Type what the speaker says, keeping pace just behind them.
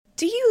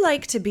Do you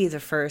like to be the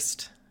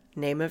first?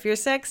 Name of your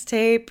sex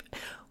tape.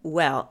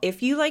 Well,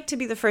 if you like to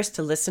be the first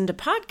to listen to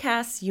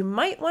podcasts, you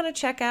might want to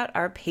check out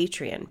our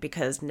Patreon,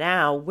 because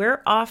now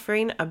we're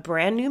offering a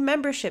brand new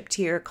membership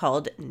tier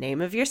called Name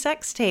of Your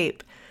Sex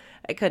Tape.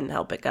 I couldn't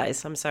help it,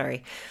 guys. I'm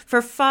sorry.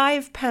 For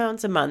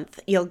 £5 a month,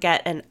 you'll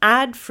get an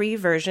ad-free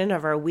version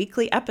of our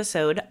weekly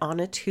episode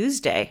on a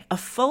Tuesday, a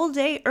full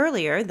day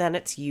earlier than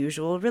its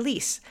usual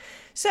release.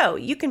 So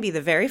you can be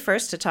the very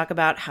first to talk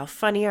about how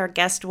funny our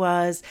guest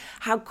was,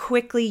 how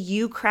quickly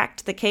you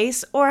cracked the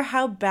case, or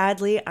how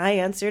badly I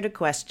answered a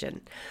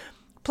question.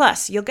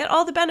 Plus, you'll get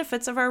all the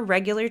benefits of our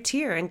regular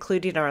tier,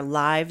 including our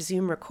live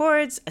Zoom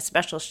records, a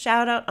special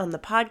shout out on the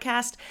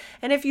podcast,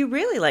 and if you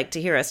really like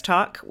to hear us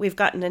talk, we've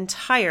got an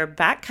entire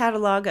back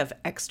catalog of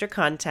extra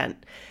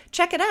content.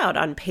 Check it out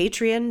on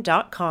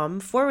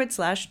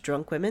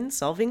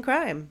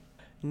patreon.com/drunkwomensolvingcrime.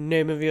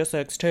 Name of your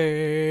sex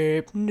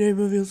tape. Name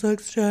of your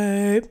sex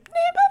tape. Name of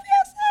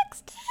your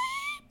sex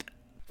tape.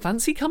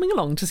 Fancy coming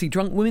along to see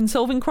Drunk Women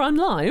Solving Crime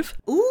live?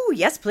 Ooh,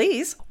 yes,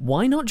 please.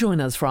 Why not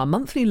join us for our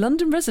monthly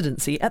London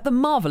residency at the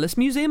Marvellous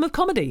Museum of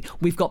Comedy?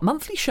 We've got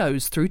monthly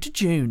shows through to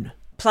June.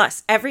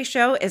 Plus, every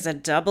show is a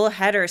double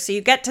header, so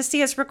you get to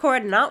see us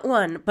record not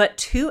one, but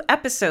 2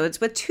 episodes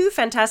with 2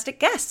 fantastic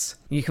guests.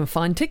 You can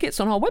find tickets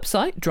on our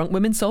website,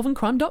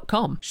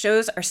 drunkwomensolvingcrime.com.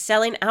 Shows are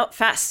selling out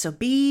fast, so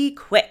be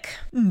quick.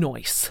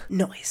 Nice.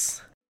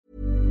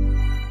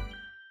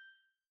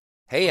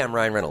 Hey, I'm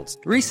Ryan Reynolds.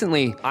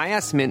 Recently, I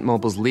asked Mint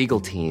Mobile's legal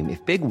team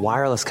if big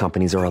wireless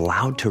companies are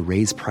allowed to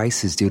raise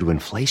prices due to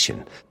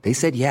inflation. They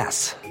said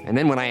yes. And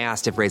then when I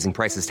asked if raising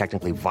prices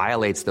technically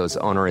violates those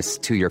onerous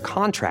 2-year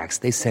contracts,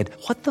 they said,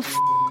 "What the f***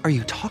 are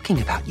you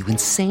talking about, you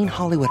insane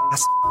Hollywood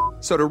ass?"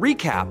 So to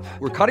recap,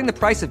 we're cutting the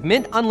price of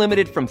Mint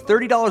Unlimited from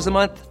 $30 a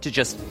month to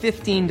just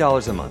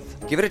 $15 a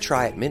month. Give it a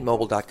try at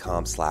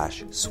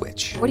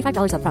mintmobile.com/switch.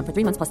 $45 up front for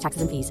 3 months plus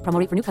taxes and fees. Promo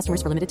rate for new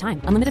customers for limited time.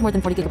 Unlimited more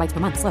than 40 gigabytes per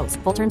month. Slows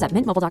full terms at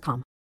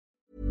mintmobile.com.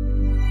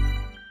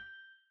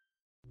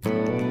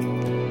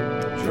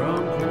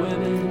 Drunk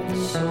women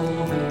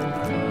solving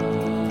crime.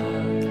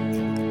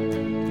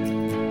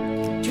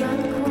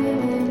 Drunk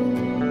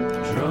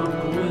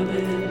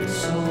women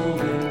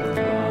solving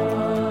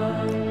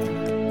crime.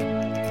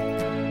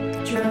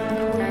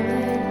 Drunk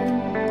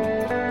women.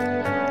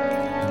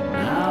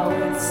 Now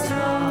it's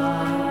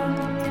time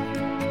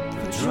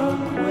for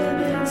drunk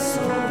women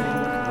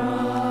solving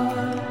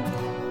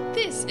crime.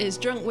 This is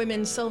Drunk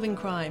Women Solving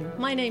Crime.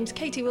 My name's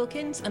Katie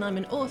Wilkins and I'm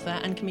an author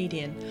and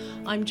comedian.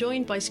 I'm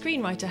joined by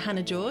screenwriter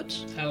Hannah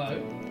George.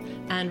 Hello.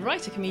 And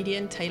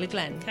writer-comedian Taylor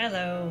Glenn.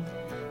 Hello.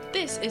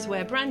 This is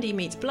where brandy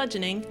meets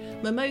bludgeoning,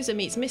 mimosa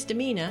meets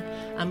misdemeanor,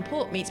 and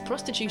port meets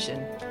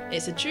prostitution.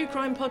 It's a true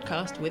crime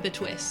podcast with a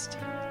twist.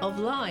 Of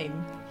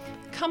lime.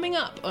 Coming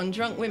up on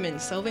Drunk Women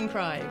Solving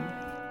Crime.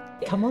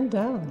 Come on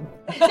down.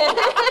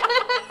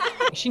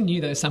 She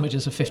knew those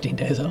sandwiches were 15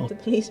 days old. The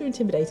police are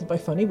intimidated by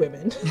funny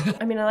women.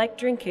 I mean, I like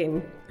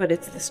drinking, but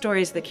it's the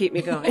stories that keep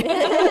me going.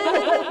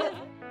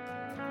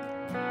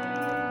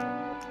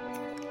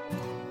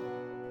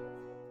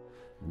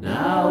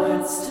 Now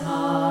it's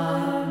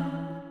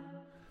time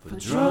for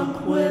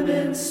drunk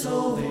women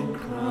solving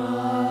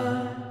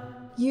crime.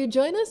 You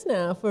join us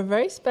now for a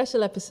very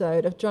special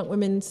episode of Drunk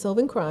Women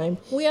Solving Crime.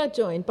 We are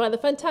joined by the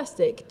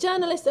fantastic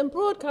journalist and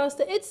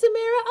broadcaster, it's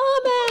Samira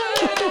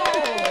Ahmed.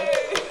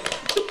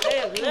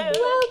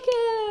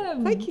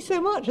 Welcome. Thank you so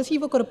much. I see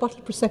you've all got a bottle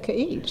of Prosecco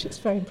each. It's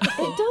very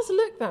impressive. It does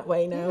look that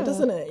way now,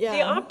 doesn't it? Yeah.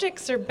 The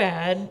optics are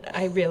bad,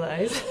 I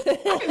realize. I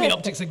think the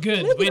optics are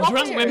good. We're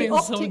Drunk Women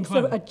Solving Optics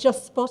Crime. are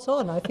just spot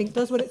on, I think.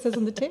 That's what it says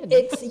on the tin.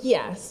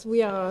 Yes,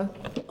 we are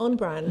on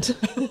brand.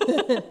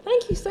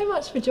 Thank you so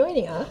much for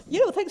joining us.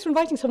 Thanks for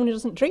inviting someone who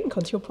doesn't drink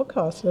onto your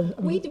podcast.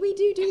 We do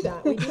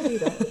that. We do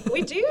that.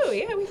 We do,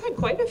 yeah. We've had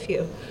quite a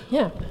few.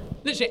 Yeah.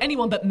 Literally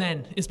anyone but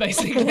men is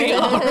basically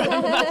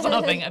that's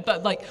our thing.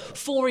 But like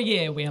 4 a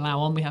year we allow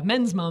on. We have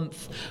Men's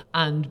Month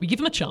and we give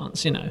them a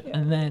chance,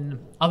 and then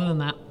other than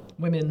that,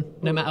 women,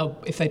 no matter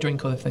if they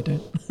drink or if they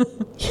don't.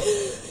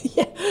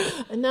 Yeah,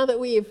 and now that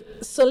we've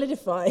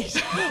solidified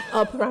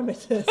our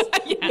parameters,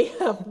 we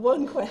have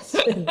one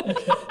question.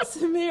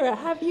 Samira,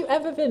 have you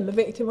ever been the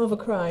victim of a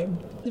crime?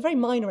 The very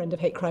minor end of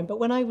hate crime, but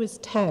when I was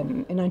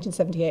 10 in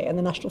 1978, and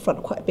the National Front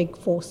were quite a big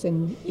force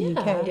in the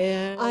UK,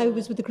 I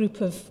was with a group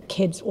of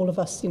kids, all of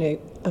us,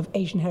 of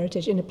Asian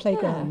heritage, in a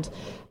playground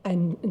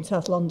in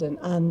South London,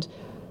 and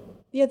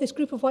this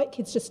group of white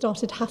kids just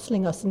started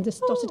hassling us and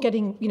just started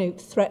getting,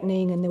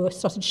 threatening, and they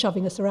started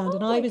shoving us around.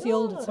 And I was the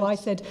oldest, so I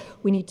said,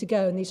 we need to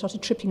go. And they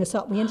started tripping us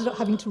up. And we ended up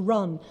having to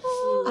run.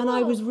 And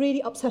I was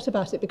really upset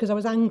about it because I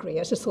was angry.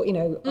 I just thought, they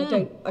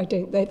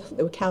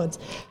were cowards.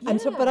 And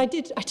so, but I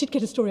did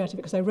get a story out of it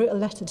because I wrote a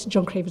letter to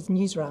John Craven's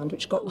Newsround,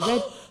 which got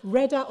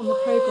read out on the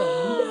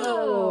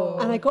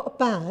programme. And I got a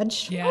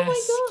badge. Yes. Oh my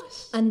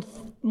gosh. And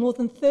more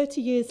than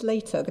 30 years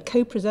later, the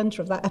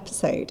co-presenter of that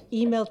episode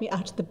emailed me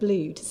out of the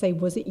blue to say,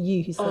 was it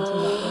you who sent in that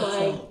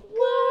letter?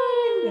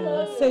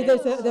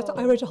 So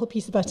I wrote a whole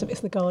piece about it.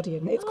 It's The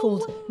Guardian. It's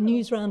called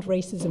Newsround,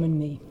 Racism and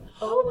Me.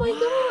 Oh my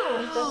gosh.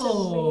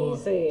 Wow.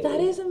 That's amazing. That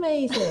is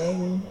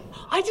amazing.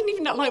 I didn't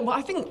even know, like, well,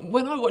 I think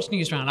when I watched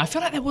Newsround, I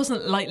feel like there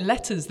wasn't, like,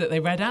 letters that they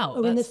read out.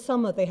 Oh, in the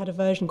summer they had a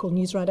version called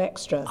Newsround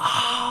Extra,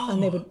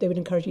 and they would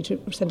encourage you to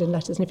send in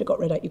letters, and if it got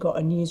read out, you got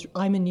I'm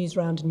a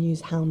Newsround and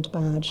Newshound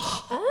badge.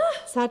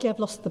 Sadly, I've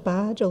lost the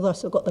badge, although I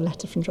still got the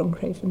letter from John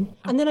Craven.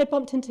 And then I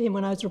bumped into him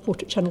when I was a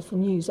reporter at Channel 4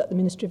 News at the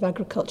Ministry of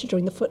Agriculture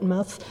during the foot and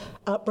mouth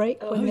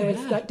outbreak, when there was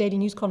like daily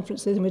news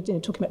conferences and we were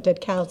talking about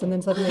dead cows, and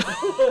then suddenly,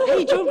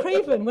 hey, John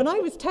Craven, when I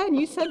was 10,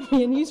 you sent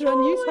me a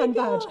Newsround Newshound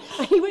badge.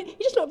 And he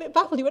just looked a bit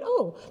baffled. He went,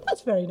 oh,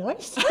 that's very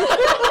nice.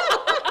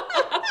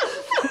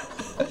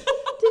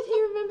 Did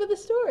he remember the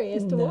story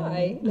as to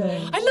why? No.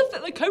 I love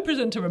that the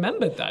co-presenter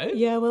remembered, though.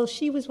 Yeah, well,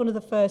 she was one of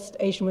the first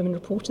Asian women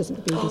reporters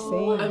at the BBC.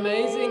 Oh,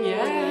 amazing,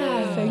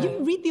 yeah. So you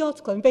can read the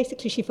article, and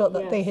basically she felt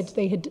that they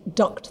had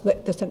ducked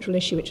the central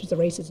issue, which was the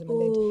racism,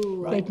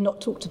 and they'd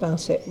not talked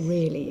about it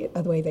really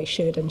the way they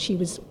should, and she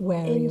was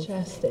wary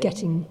of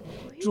getting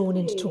drawn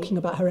into talking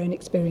about her own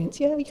experience.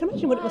 Yeah, you can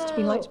imagine what it must have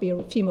been like to be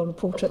a female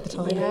reporter at the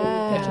time,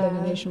 let alone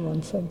an Asian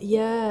one. So.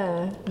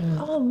 Yeah.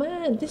 Oh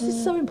man, this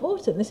is so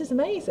important. This is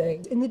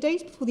amazing. In the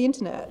days before the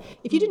internet,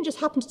 if you didn't just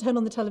happen to turn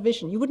on the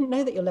television, you wouldn't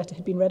know that your letter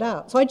had been read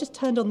out. So I just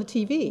turned on the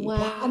TV,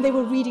 and they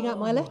were reading out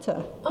my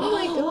letter. Oh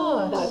my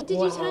gosh. Did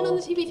you turn on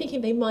the TV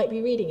thinking they might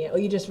be reading it, or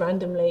you just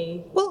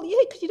randomly... Well, yeah,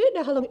 because you don't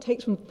know how long it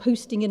takes from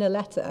posting in a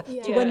letter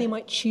to when they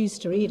might choose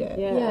to read it.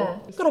 Yeah.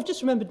 God, I've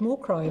just remembered more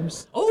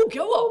crimes. Oh,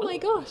 go on. Oh my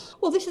gosh.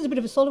 Well, this is a bit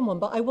of a solemn one,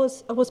 but I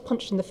was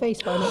punched in the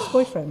face by an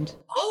ex-boyfriend.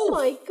 Oh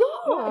my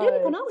god. I'd only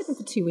gone out with him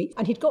for 2 weeks,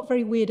 and he'd got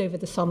very weird over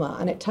the summer,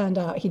 and it turned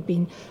out he'd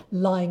been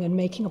lying and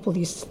making up all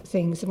these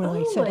things. And when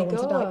I said I wanted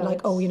to die,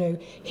 like, oh, you know,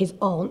 his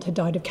aunt had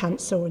died of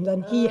cancer, and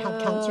then he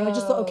had cancer, and I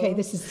just thought, okay,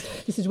 this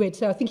is weird.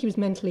 So I think he was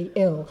mentally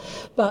ill.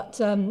 But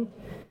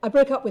I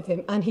broke up with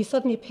him, and he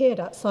suddenly appeared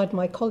outside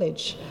my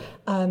college,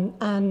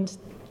 and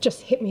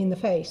just hit me in the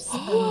face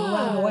and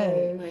ran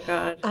away. Oh my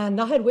God.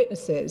 And I had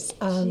witnesses,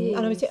 and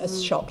I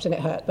was shocked, and it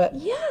hurt. But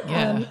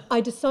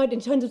I decided,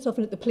 and turned himself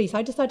in at the police,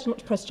 I decided not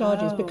to press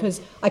charges because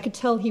I could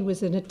tell he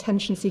was an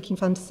attention-seeking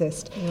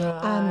fantasist.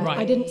 And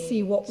I didn't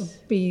see what would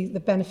be the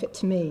benefit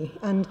to me.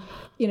 And,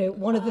 you know,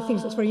 one of the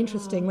things that's very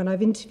interesting when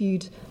I've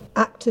interviewed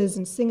actors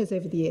and singers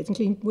over the years,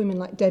 including women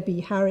like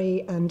Debbie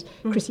Harry and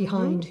Chrissy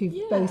Hind,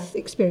 who've both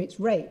experienced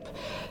rape,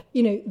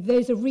 you know,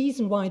 there's a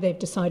reason why they've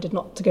decided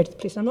not to go to the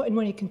police. I'm not in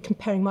any way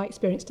comparing my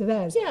experience to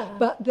theirs,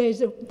 but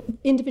there's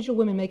individual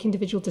women make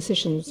individual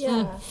decisions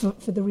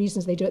for the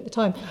reasons they do at the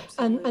time.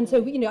 And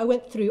so, you know, I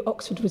went through,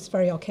 Oxford was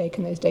very archaic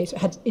in those days, so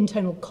it had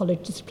internal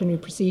college disciplinary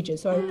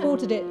procedures. So I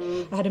reported it,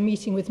 I had a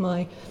meeting with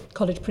my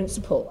college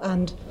principal,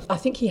 and I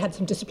think he had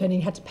some discipline, and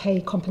he had to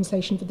pay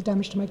compensation for the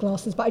damage to my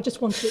glasses, but I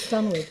just wanted it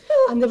done with.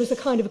 And there was a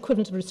kind of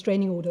equivalent of a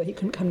restraining order that he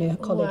couldn't come near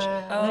college.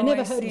 And I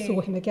never heard or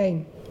saw him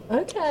again.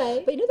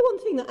 Okay. But you know, the one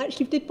thing that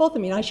actually did bother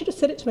me, and I should have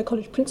said it to my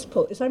college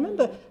principal, is I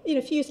remember, you know,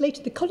 a few years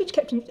later, the college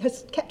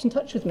has kept in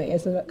touch with me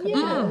as a kind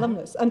of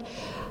alumnus. And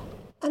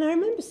I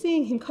remember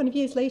seeing him kind of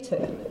years later,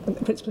 the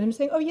principal, and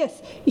saying, oh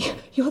yes,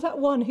 you're that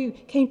one who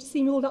came to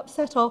see me all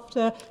upset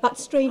after that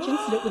strange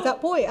incident with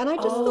that boy. And I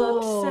just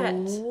thought,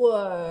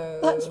 whoa.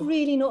 That's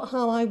really not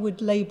how I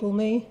would label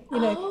me, you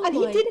know. And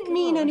he didn't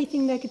mean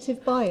anything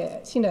negative by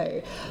it, you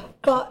know.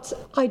 But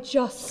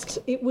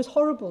it was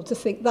horrible to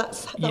think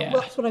that's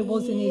what I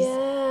was in his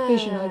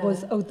vision. I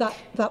was,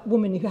 that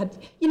woman who had,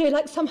 you know,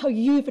 like somehow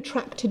you've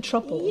attracted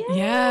trouble.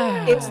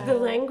 Yeah. It's the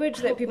language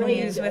that people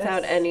use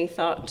without any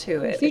thought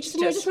to it.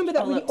 So I just remember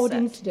that really odd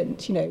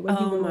incident, you know. When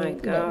you were, my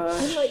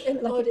God. And like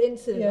an odd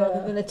incident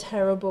rather than a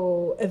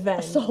terrible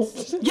event.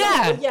 Assault.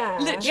 Yeah,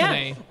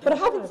 literally. Yeah. But I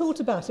haven't thought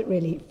about it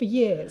really for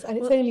years, and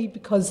it's only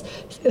because...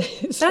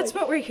 That's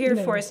what we're here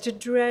for, is to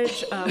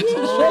dredge up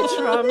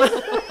trauma.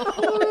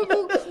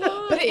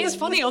 But it is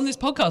funny on this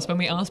podcast when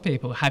we ask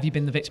people, have you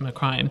been the victim of a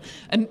crime?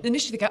 And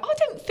initially they go, I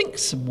don't think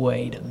so.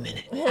 Wait a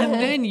minute. And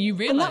then you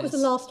realise... And that was the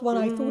last one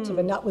I thought of,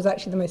 and that was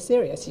actually the most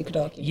serious, you could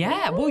argue.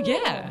 Yeah, well,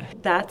 yeah.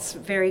 That's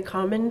very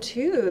common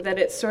too, that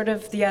it's sort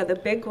of, the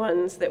big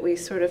ones that we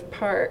sort of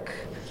park.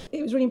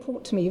 It was really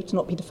important to me to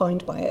not be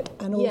defined by it.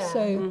 And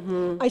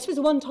also, I suppose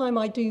the one time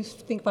I do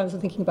think, if I was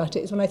thinking about it,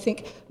 is when I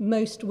think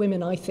most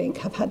women, I think,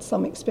 have had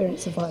some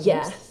experience of violence.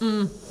 Yes.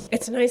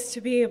 It's nice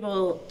to be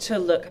able to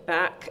look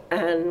back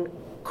and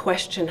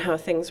question how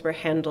things were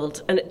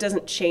handled, and it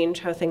doesn't change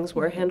how things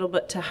were handled,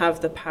 but to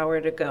have the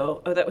power to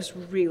go, oh, that was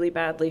really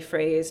badly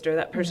phrased, or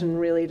that person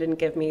really didn't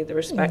give me the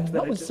respect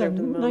that I deserved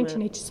in the moment.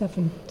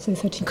 1987, so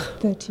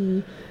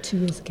 32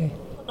 years ago.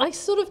 I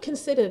sort of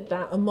considered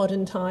that a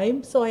modern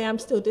time, so I am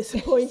still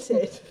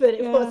disappointed that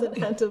it wasn't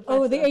handled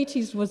better. Oh, the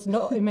 80s was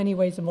not in many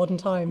ways a modern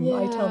time.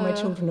 I tell my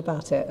children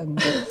about it.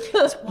 And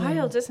it's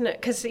wild, isn't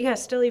it? Because,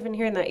 still even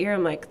here in that year,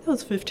 I'm like, that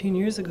was 15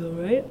 years ago,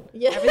 right?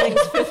 Yeah.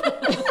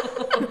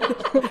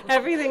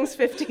 Everything's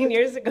 15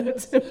 years ago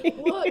to me.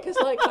 What? Because,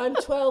 I'm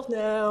 12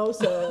 now,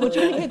 so... Well, do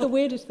you want to hear the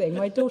weirdest thing?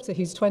 My daughter,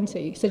 who's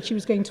 20, said she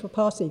was going to a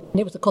party, and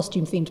it was a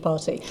costume-themed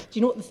party. Do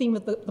you know what the theme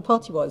of the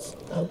party was?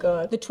 Oh,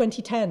 God. The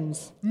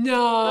 2010s.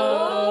 No.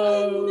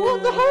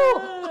 What the hell?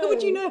 How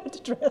would you know how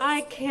to dress?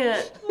 I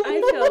can't.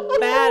 I feel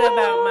bad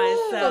about So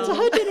myself.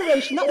 her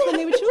generation, that's when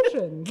they were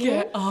children.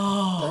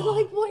 But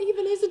like, what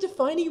even is a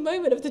defining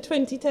moment of the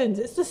 2010s?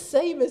 It's the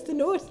same as the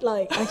North.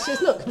 Like, actually,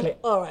 it's not complete.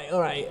 All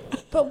right.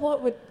 But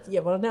what would?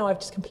 Yeah. Well, now I've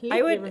just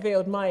completely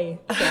revealed my.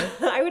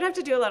 I would have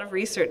to do a lot of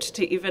research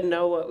to even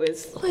know what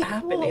was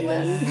happening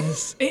then.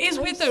 It is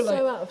weird though. So Like,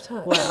 out of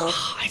touch. Well,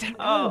 I don't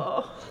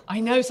know. I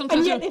know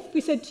sometimes. And yet, if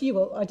we said to you,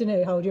 well, I don't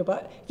know how old you are,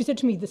 but if you said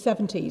to me the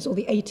 70s or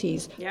the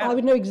 80s, Yeah. I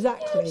would know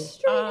exactly.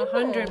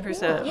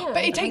 100%. Yeah.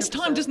 But it takes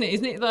time, doesn't it?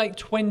 Isn't it like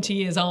 20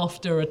 years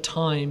after a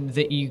time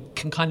that you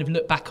can kind of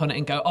look back on it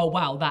and go, oh,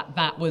 wow,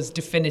 that was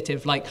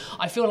definitive. Like,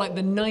 I feel like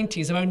the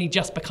 90s have only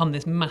just become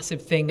this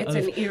massive thing. It's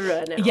an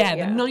era now. Yeah,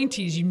 the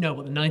 90s, you know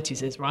what the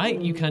 90s is, right?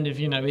 You kind of,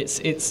 it's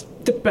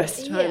The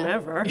best time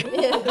ever.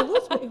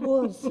 It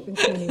was in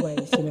so many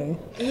ways, you know.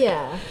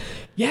 Yeah.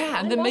 yeah,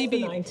 and then I love maybe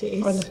the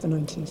 90s. I love the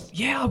 90s.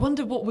 yeah, I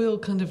wonder what we'll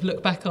kind of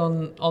look back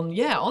on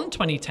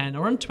 2010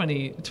 or on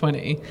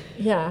 2020.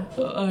 Yeah.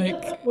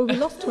 Like, Well, we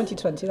lost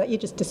 2020. That year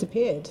just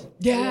disappeared.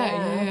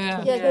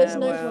 yeah. Yeah, there's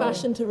no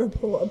fashion to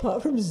report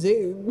apart from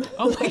Zoom.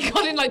 Oh my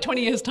god! In like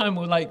 20 years' time,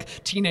 we'll like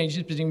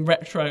teenagers be doing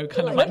retro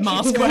kind of like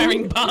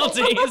mask-wearing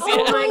parties.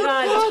 Oh my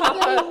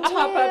God,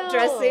 top up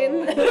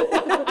dressing.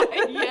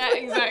 Yeah,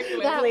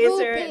 exactly. That blazer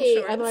will and be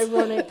shorts. an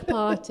ironic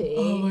party.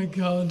 Oh my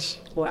god!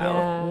 Wow.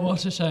 Yeah.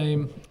 What a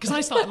shame. Because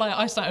I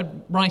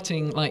started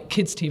writing like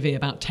kids TV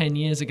about 10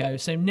 years ago.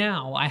 So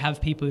now I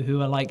have people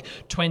who are like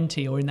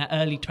 20 or in their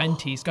early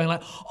 20s going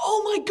like,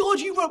 "Oh my god,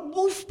 you wrote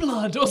Wolf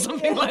Blood" or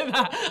something like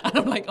that, and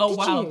I'm like, "Oh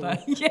wow,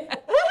 yeah."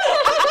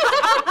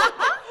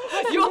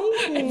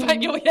 In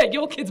fact,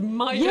 your kids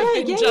might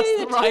have been just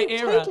the right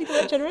era. Totally the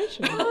right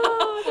generation.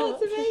 Oh,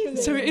 that's amazing.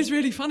 So it is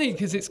really funny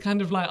because it's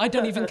kind of like, I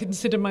don't even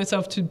consider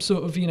myself to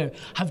sort of,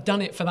 have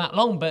done it for that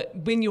long. But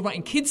when you're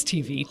writing kids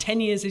TV, 10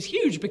 years is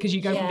huge because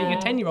you go from being a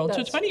 10-year-old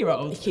to a that's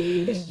 20-year-old.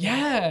 Huge.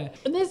 Yeah.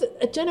 And there's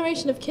a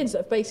generation of kids that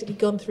have basically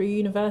gone through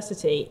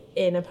university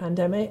in a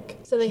pandemic,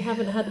 so they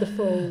haven't had the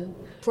full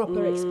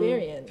proper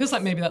experience. Feels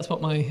like maybe that's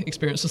what my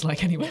experience was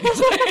like anyway.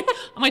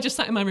 Am I just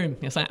sat in my room?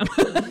 Yes, I am.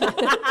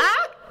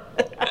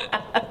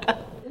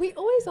 We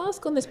always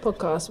ask on this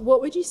podcast, what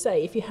would you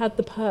say if you had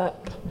the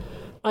perp?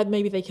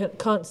 Maybe they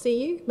can't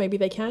see you, maybe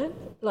they can.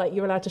 Like,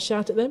 you're allowed to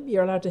shout at them,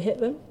 you're allowed to hit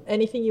them.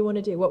 Anything you want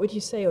to do, what would you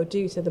say or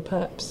do to the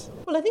perps?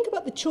 Well, I think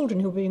about the children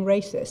who are being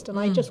racist, and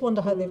I just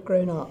wonder how they've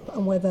grown up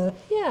and whether,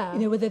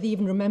 whether they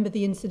even remember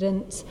the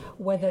incidents,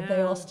 whether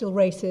they are still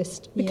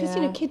racist. Because,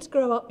 kids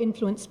grow up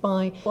influenced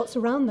by what's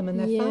around them and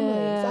their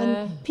families,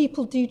 and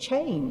people do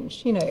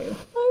change,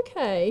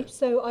 Okay.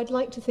 So I'd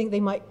like to think they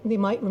might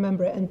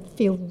remember it and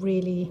feel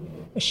really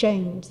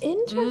ashamed.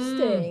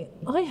 Interesting.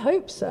 I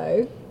hope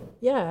so.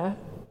 Yeah.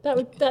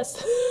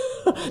 That's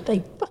they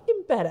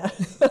fucking better.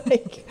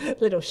 Like,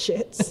 little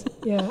shits.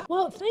 Yeah.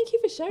 Well, thank you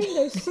for sharing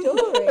those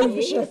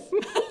stories. No,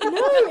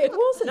 it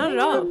wasn't. Not They at were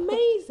all.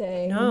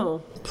 amazing.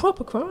 No.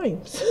 Proper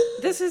crimes.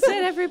 This is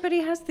it. Everybody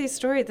has these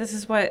stories. This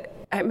is what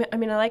I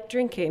mean. I like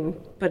drinking,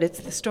 but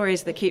it's the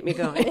stories that keep me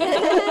going.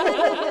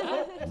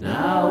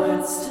 Now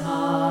it's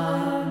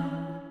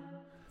time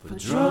for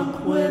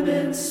drunk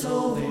women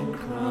solving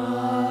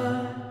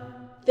crime.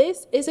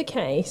 This is a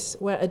case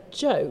where a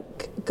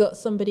joke got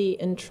somebody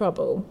in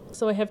trouble.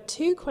 So I have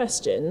two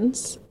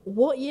questions.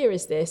 What year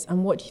is this,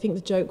 and what do you think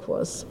the joke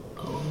was?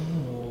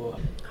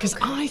 Because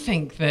I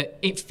think that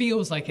it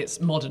feels like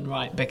it's modern,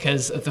 right?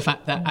 Because of the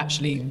fact that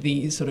actually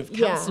the sort of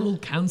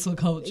cancel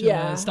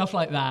culture, stuff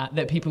like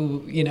that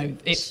people,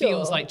 it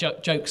feels like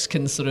jokes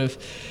can sort of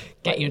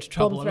get you into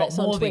trouble a lot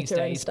more these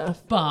days.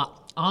 But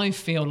I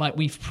feel like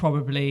we're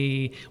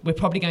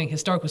probably going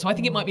historical. So I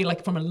think it might be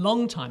like from a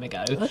long time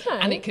ago. Okay.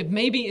 And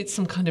it's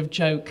some kind of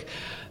joke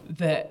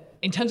that,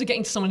 in terms of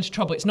getting someone into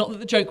trouble, it's not that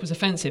the joke was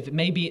offensive.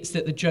 Maybe it's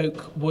that the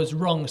joke was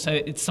wrong. So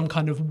it's some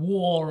kind of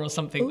war or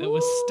something that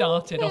was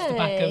started off the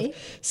back of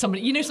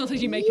somebody.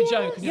 Sometimes you make a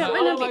joke and you're It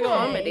like, might oh not my be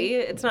God. comedy.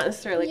 It's not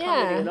necessarily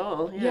comedy at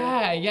all.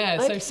 Yeah.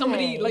 So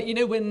somebody, like,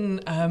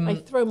 when... I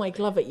throw my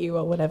glove at you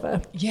or whatever.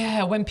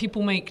 Yeah, when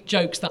people make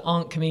jokes that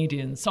aren't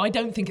comedians. So I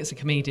don't think it's a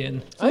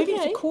comedian. So maybe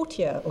it's a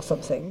courtier or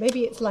something.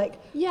 Maybe it's like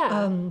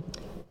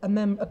a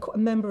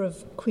member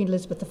of Queen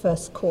Elizabeth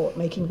I's court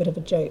making a bit of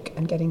a joke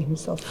and getting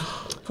himself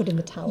put in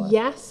the tower.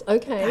 Yes,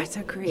 okay. That's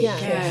a great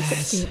Yes.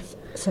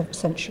 16th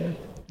century.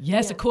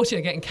 Yes, a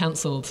courtier getting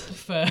cancelled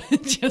for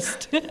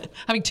just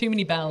having too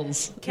many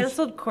bells.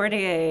 Cancelled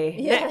courtier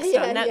next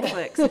on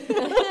Netflix.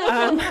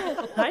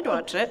 I'd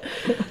watch it.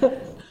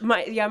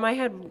 My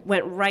head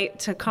went right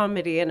to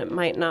comedy, and it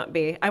might not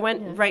be. I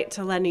went right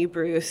to Lenny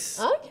Bruce.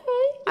 Okay.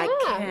 I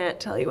can't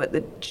tell you what the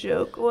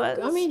joke was.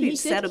 I mean, he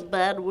said a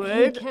bad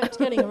word. He kept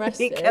getting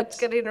arrested. He kept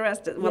getting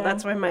arrested. Well,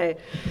 that's why my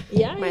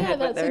head went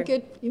that's there. a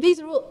good. These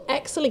are all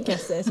excellent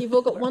guesses. You've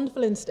all got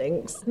wonderful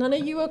instincts. None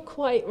of you are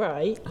quite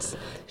right.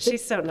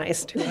 She's so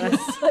nice to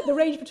us. Like the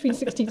range between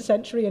 16th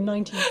century and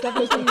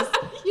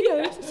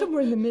 1970s,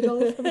 somewhere in the middle.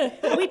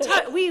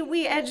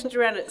 We edged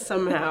around it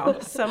somehow,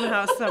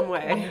 some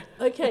way.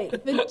 Okay,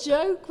 the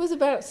joke was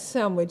about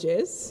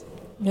sandwiches.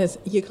 Yes,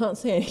 you can't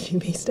say anything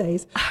these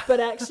days. But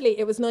actually,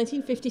 it was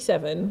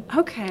 1957.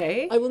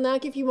 Okay. I will now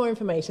give you more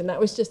information. That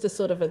was just a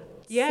sort of a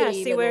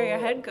silly see where little, your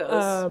head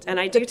goes. And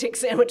I do take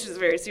sandwiches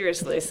very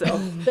seriously, so.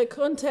 The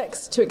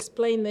context to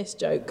explain this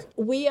joke.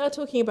 We are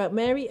talking about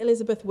Mary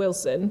Elizabeth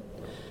Wilson,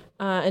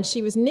 and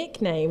she was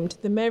nicknamed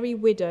the Merry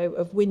Widow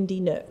of Windy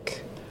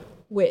Nook,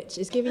 which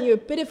is giving you a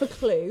bit of a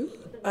clue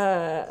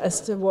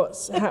as to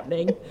what's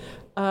happening.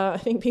 I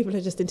think people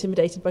are just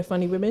intimidated by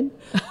funny women.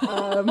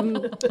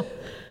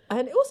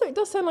 And also, it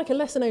does sound like a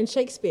lesser-known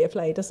Shakespeare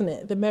play, doesn't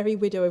it? The Merry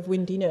Widow of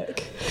Windy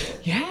Nook.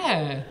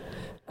 Yeah.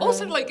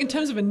 Also, like, in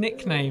terms of a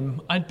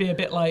nickname, I'd be a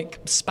bit like,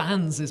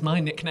 Spans is my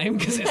nickname,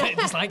 because it's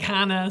just like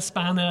Hannah,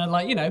 Spanner,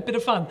 like, you know, a bit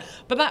of fun.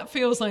 But that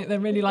feels like they're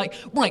really like,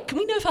 right, can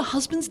we know if her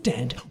husband's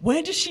dead?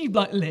 Where does she,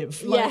 like,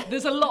 live? Like, Yeah.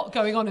 there's a lot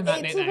going on in that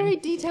It's nickname. a very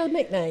detailed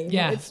nickname.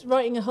 Yeah. It's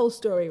writing a whole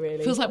story,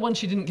 really. Feels like one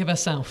she didn't give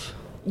herself.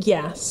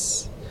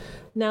 Yes.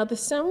 Now, the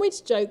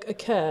sandwich joke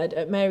occurred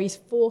at Mary's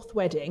 4th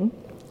wedding.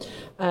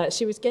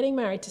 She was getting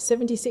married to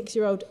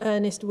 76-year-old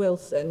Ernest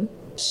Wilson.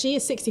 She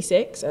is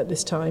 66 at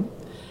this time.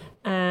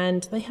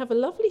 And they have a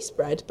lovely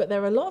spread, but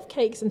there are a lot of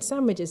cakes and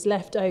sandwiches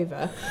left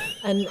over.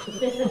 And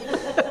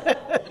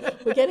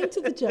we're getting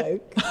to the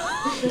joke.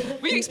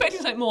 Were you expecting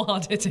something more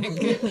hard-hitting?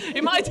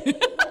 It might...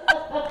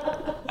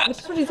 I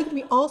just wondering if there could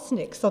be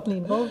arsenic suddenly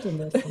involved in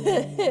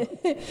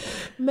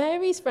this.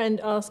 Mary's friend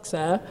asks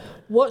her,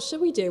 what shall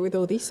we do with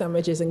all these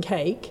sandwiches and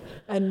cake?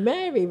 And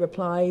Mary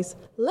replies,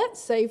 let's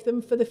save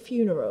them for the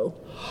funeral.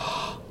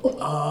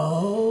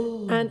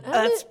 Oh. And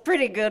That's a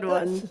pretty good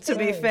one, to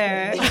be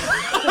fair.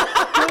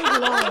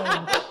 Good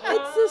line.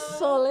 it's a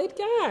solid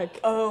gag.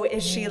 Oh,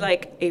 is she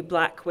like a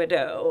black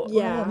widow?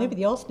 Yeah. Well, maybe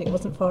the arsenic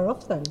wasn't far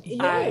off then.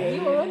 Yeah,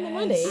 you were on the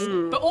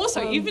money. But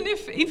also, even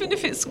if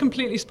it's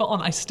completely spot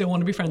on, I still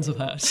want to be friends with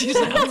her. She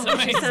sounds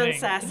amazing. She sounds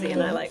sassy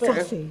and I like her.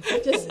 Sassy.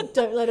 Just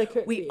don't let her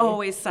cook for We you.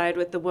 always side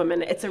with the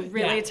woman. It's a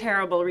really Yeah.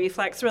 terrible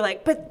reflex. We're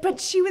like, but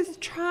she was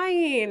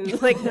trying.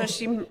 Like, no,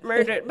 she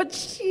murdered. But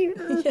she... Not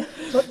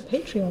the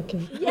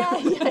patriarchy. Yeah,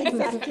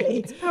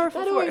 exactly.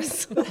 Powerful That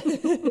always-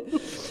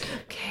 force.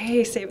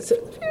 Okay, save it for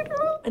the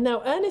funeral. And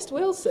now Ernest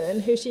Wilson,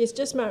 who she has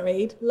just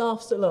married,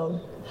 laughs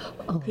along.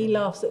 He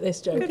laughs at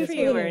this joke. Good as for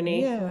you, well.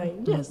 Ernie. Yeah. Right.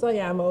 Yes, I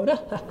am older.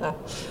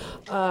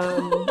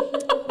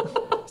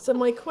 So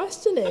my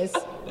question is,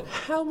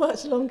 how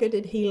much longer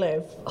did he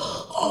live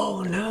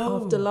Oh,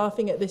 no. after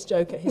laughing at this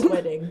joke at his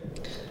wedding?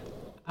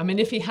 I mean,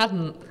 if he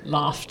hadn't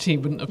laughed, he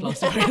wouldn't have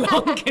lasted very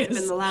long. 'Cause- And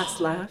the last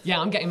laugh. Yeah,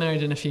 I'm getting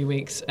married in a few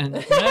weeks, and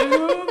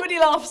nobody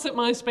laughs at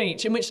my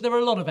speech, in which there are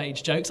a lot of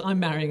age jokes. I'm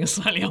marrying a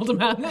slightly older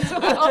man as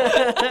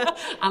well.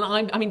 And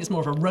I mean, it's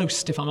more of a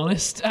roast, if I'm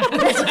honest.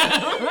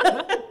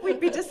 We'd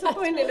be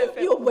disappointed if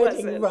it Your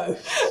wedding wasn't.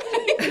 roast.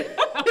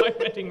 My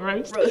wedding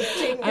roast.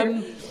 Roasting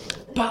her.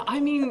 But I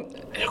mean,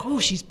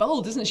 she's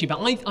bold, isn't she? But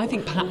I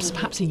think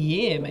perhaps a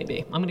year,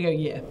 maybe. I'm going to go a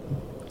year.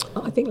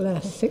 I think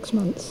less, 6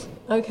 months.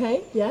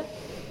 Okay, yeah.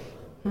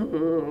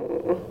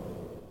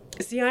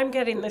 See, I'm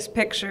getting this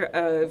picture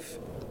of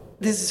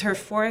this is her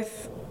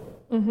 4th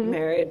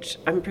marriage.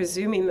 I'm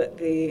presuming that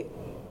the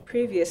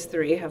previous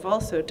 3 have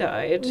also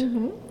died.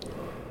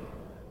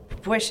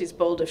 Boy, she's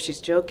bold if she's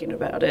joking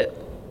about it.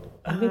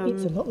 Maybe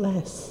it's a lot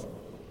less.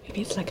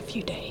 Maybe it's like a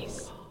few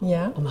days.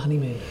 Yeah. On the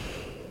honeymoon.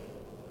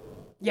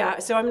 Yeah,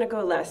 so I'm gonna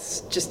go less,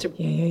 just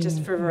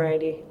for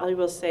variety. I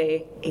will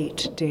say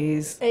 8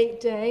 days. 8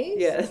 days?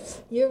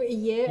 Yes. You're a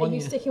year? One Are you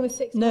year. sticking with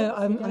 6 No,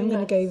 months? I'm You're going to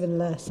less? go even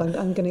less.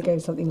 I'm going to go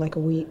something like a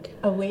week.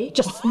 A week?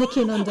 Just sneak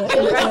in under 8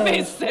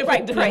 days.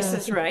 Right, Price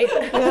is Right.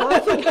 Yeah, I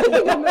think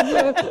I'm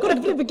got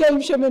a bit of a game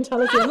show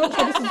mentality. I'm not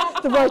sure this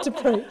is the right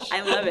approach.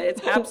 I love it.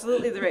 It's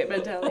absolutely the right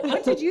mentality.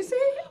 What did you say?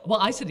 Well,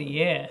 I said a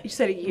year. You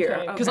said a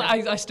year. Because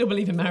Okay. I still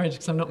believe in marriage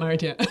because I'm not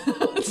married yet.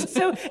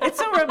 So it's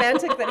so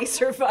romantic that he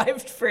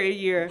survived for a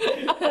year.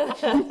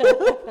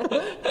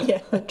 Yeah.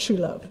 True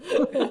love.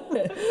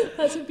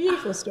 That's a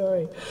beautiful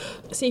story.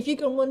 See, if you'd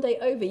gone one day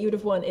over, you would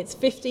have won. It's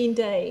 15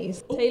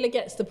 days. Taylor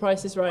gets the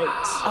Price is Right.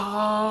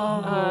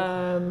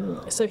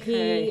 So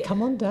he...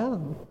 Come on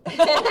down.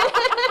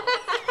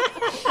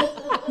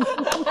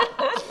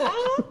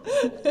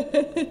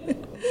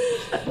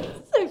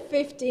 So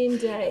 15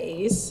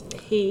 days,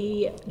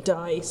 he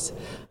dies.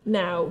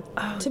 Now,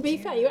 to be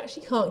fair, you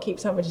actually can't keep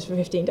sandwiches for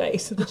 15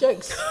 days. So the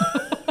joke's...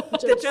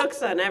 The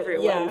joke's on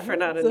everyone for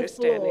not the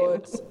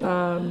understanding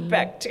flawed.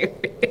 bacteria.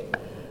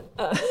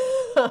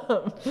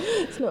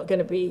 It's not going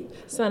to be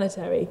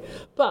sanitary.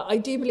 But I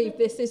do believe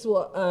this is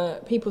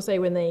what people say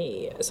when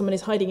someone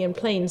is hiding in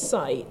plain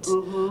sight.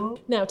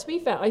 Now, to be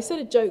fair, I said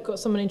a joke got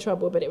someone in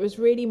trouble, but it was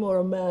really more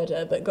a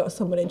murder that got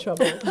someone in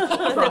trouble.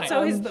 That's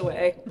always the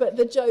way. But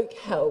the joke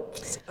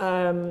helped.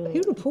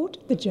 Who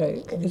reported the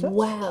joke? Is that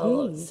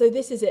Well, key? so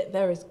this is it.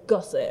 There is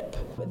gossip.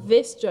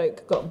 This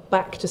joke got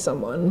back to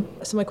someone.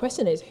 So my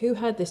question is, who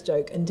heard this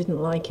joke and didn't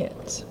like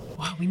it?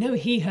 Well, we know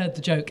he heard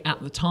the joke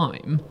at the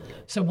time.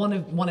 So one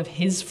of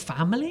his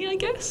family, I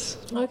guess?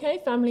 Okay,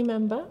 family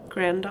member,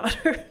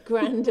 Granddaughter.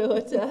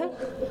 granddaughter,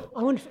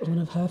 I wonder if one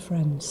of her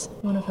friends.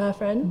 one of her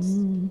friends.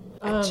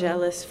 A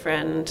jealous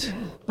friend.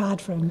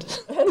 Bad friend.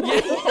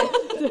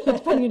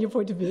 Depending on your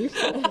point of view.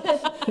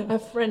 A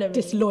friend of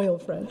Disloyal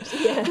friend.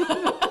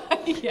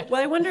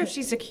 Well, I wonder if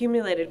she's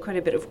accumulated quite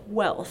a bit of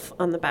wealth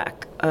on the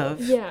back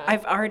of... Yeah.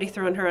 I've already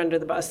thrown her under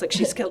the bus. Like,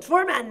 she's killed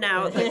 4 men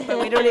now, like, but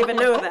we don't even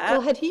know Well,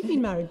 that. had he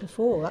been married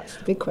before? That's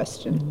the big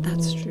question.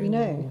 That's true. You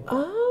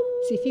know.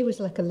 See, if he was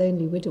like a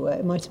lonely widower,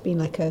 it might have been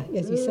like a,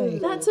 as you say,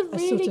 That's a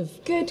really sort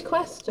of good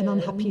question. an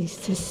unhappy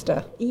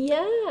sister.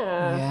 Yeah.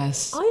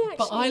 Yes.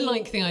 But I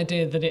like the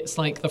idea that it's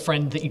like the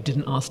friend that you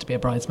didn't ask to be a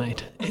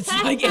bridesmaid. It's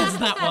like, it's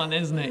that one,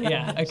 isn't it?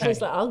 Yeah, okay.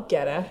 She's like, I'll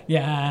get her.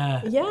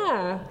 Yeah.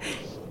 Yeah.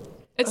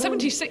 It's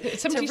 76.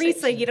 It's 76.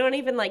 Teresa, you don't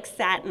even like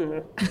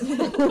satin.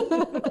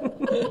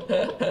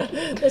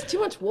 There's too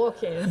much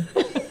walking.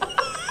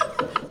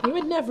 You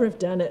would never have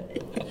done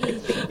it.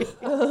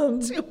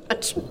 Too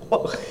much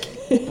more.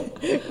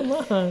 Come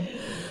on.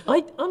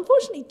 I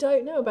unfortunately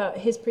don't know about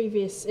his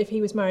previous, if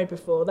he was married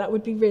before. That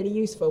would be really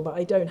useful, but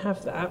I don't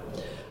have that.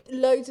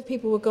 Loads of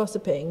people were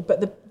gossiping, but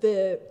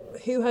the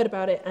who heard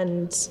about it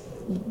and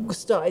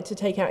started to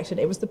take action,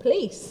 it was the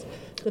police.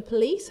 The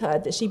police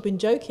heard that she'd been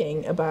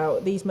joking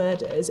about these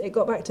murders. It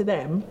got back to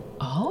them.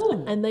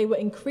 Oh. And they were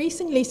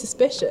increasingly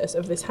suspicious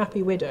of this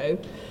happy widow,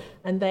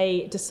 and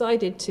they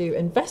decided to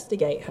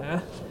investigate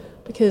her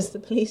because the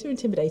police are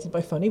intimidated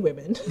by funny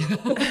women.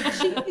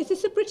 Is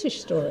this a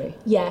British story?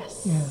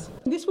 Yes.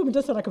 This woman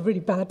does sound like a really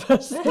bad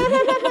person.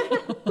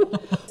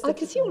 I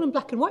can see all in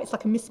black and white. It's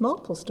like a Miss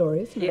Marple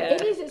story, isn't it? Yeah.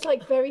 It is. It's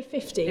like very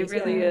 50s. It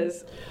really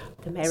is.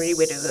 The Merry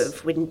Widow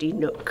of Windy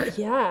Nook.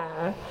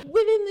 Yeah.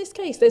 Within this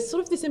case, there's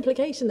sort of this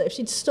implication that if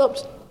she'd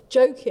stopped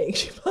joking,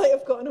 she might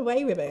have gotten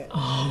away with it.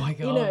 Oh my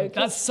God. know, 'cause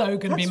that's so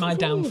going to be my really-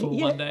 downfall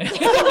yeah. one day.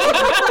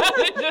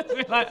 Just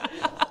be like,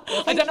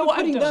 I don't know what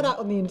I've Putting done. that out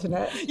on the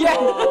internet. Yeah.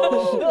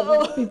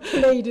 Be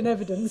played in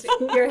evidence.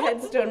 Your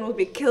headstone will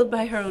be killed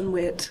by her own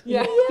wit.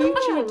 Yeah.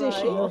 Future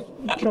edition of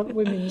Drunk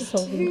Women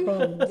Solving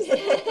Crimes.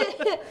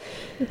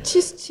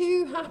 Just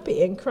too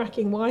happy and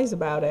cracking wise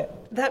about it.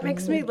 That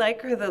makes me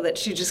like her, though, that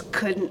she just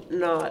couldn't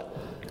not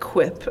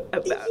quip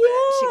about it.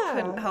 She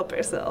couldn't help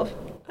herself.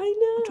 I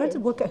know. I'm trying to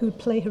work out who'd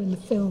play her in the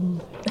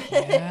film.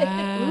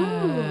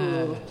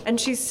 And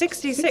she's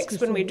 66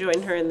 when we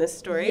join her in this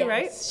story, Yes,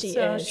 right? she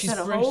So is. she's She's had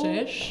a whole-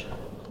 British.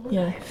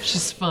 Yeah.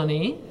 She's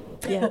funny.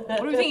 Yeah.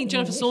 What are we thinking?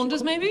 Jennifer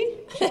Saunders, maybe?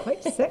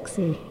 Quite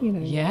sexy, you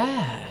know.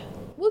 Yeah.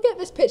 We'll get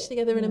this pitch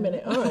together in a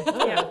minute. All right.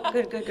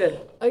 Yeah, good.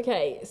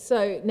 Okay,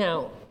 so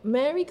now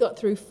Mary got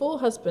through 4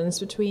 husbands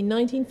between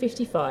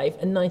 1955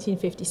 and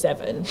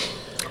 1957.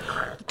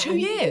 2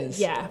 years.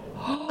 Yeah.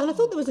 And I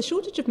thought there was a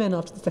shortage of men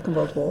after the Second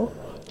World War.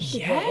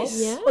 Yes.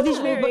 Yeah. Oh, these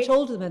men are much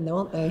older than though,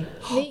 aren't they?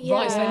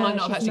 Right, so they might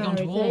not have she's actually gone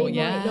to married, war. They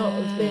Yeah. might not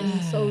have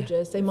been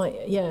soldiers. They might,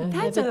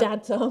 That's never a-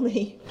 dad's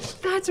army.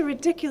 That's a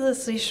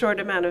ridiculously short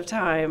amount of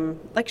time.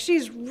 Like,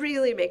 she's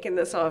really making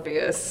this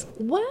obvious.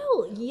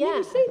 Well, yeah.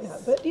 You say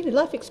that, but you know,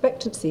 life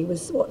expectancy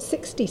was what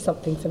 60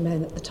 something for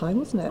men at the time,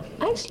 wasn't it?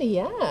 Actually,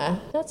 yeah.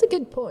 That's a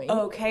good point.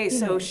 Okay,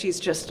 so she's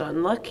just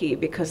unlucky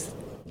because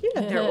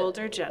they're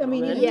older I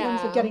gentlemen. mean, in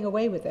terms of getting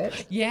away with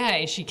it. Yeah,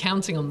 is she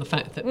counting on the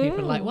fact that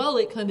people are like, well,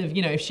 it kind of,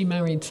 if she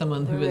married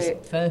someone who was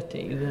Right.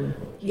 30, then...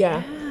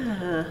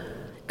 Yeah.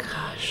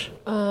 Gosh.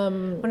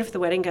 What if the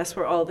wedding guests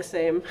were all the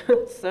same?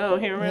 So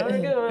here we are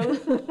again.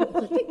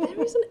 I think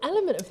there is an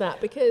element of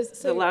that because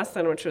The last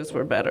sandwiches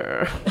were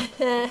better.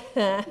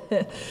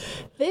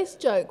 this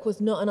joke was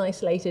not an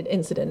isolated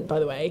incident, by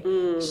the way.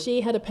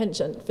 She had a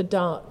penchant for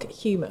dark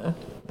humour.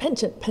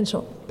 Penchant.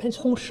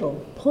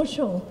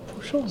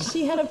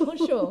 She had a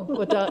penchant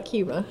for dark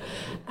humour.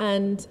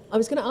 And I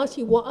was going to ask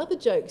you, what other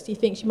jokes do you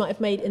think she might have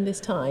made in this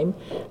time?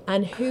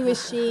 And who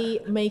is she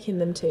making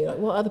them to? Like,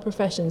 what other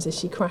professions is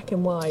she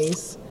cracking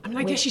wise? I mean,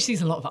 I guess she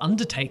sees a lot of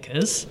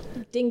undertakers.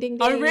 Ding, ding, ding.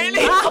 Oh,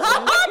 really?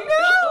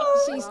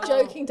 She's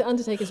joking to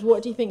undertakers.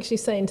 What do you think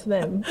she's saying to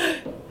them?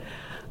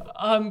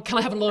 Can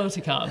I have a loyalty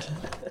card?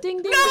 Ding,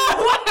 ding, ding.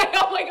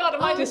 Oh my God,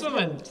 am I this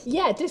woman?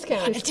 Yeah,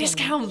 discount. A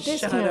discount.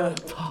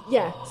 Discount.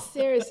 Yeah,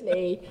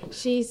 seriously.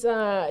 She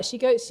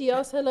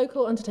asks her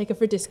local undertaker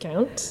for a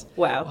discount.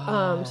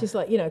 Wow. She's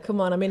like,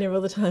 come on, I'm in here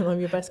all the time. I'm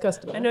your best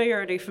customer. I know you're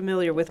already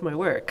familiar with my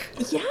work.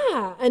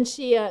 Yeah, and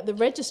she, the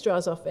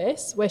registrar's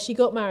office, where she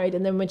got married,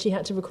 and then when she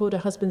had to record her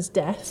husband's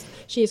death,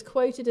 she is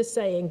quoted as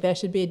saying there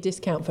should be a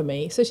discount for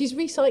me. So she's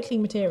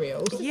recycling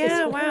materials.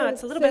 Yeah, wow,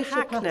 it's a little bit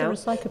hack Sociopath now. or a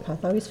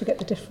psychopath. I always forget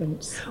the difference.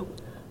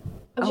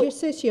 Is she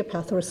a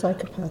sociopath or a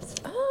psychopath?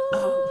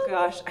 Oh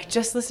gosh, I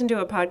just listened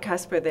to a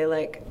podcast where they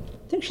I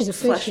think she's a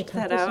fleshed sociopath,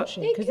 that isn't out.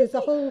 she? Because there's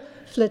a whole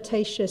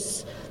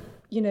flirtatious,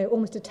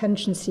 almost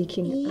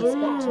attention-seeking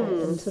aspect to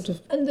it, and sort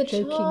of And the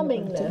joking about it,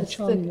 charmingness.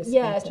 the charmingness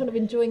yeah, about it. kind of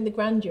enjoying the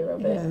grandeur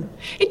of it. Yeah.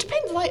 It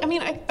depends. of like, I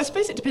mean, I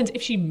suppose it depends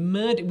if she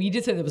murdered. We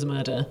did say there was a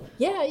murder.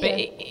 Yeah, But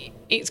yeah.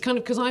 it's kind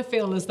of because I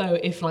feel as though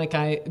if like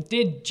I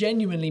did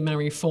genuinely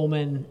marry 4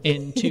 men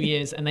in 2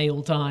 years and they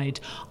all died,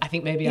 I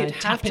think maybe You'd I'd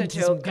have tap to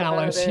into some joke about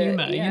gallows it,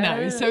 humour, you know?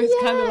 yeah. So it's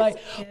kind of Yes.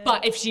 like,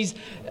 but if she's,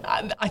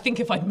 I think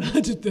if I'd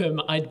murdered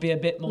them, I'd be a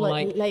bit more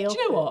Like, like, lay do off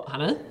you know what,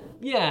 Hannah?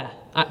 Yeah,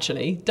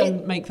 actually,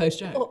 don't make those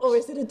jokes. Or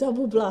is it a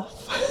double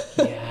bluff?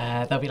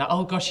 Yeah, they'll be like,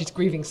 oh gosh, she's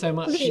grieving so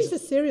much. Well, if she's a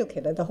serial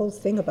killer, the whole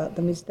thing about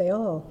them is they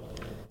are,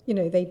 you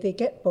know, they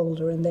get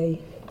bolder and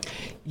they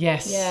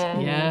Yes, Yeah.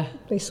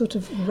 yeah. sort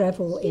of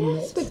revel in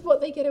Yes, it. with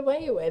what they get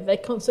away with. They're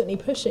constantly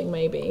pushing,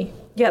 maybe.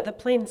 Yeah, the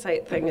plain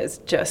sight thing is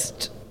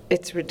just,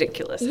 it's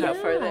ridiculous how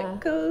far Yeah.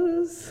 that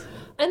goes.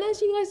 And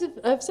as you guys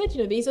have said,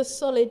 you know, these are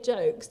solid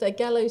jokes. They're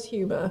gallows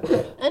humour.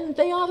 And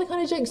they are the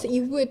kind of jokes that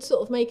you would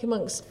sort of make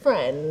amongst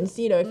friends,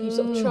 you know, if you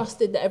sort of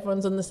trusted that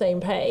everyone's on the same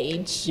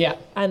page. Yeah.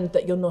 And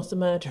that you're not a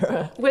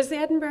murderer. Was the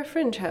Edinburgh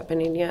Fringe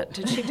happening yet?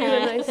 Did she do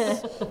a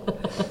nice...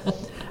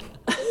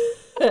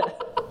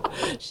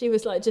 She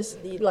was like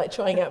just like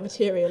trying out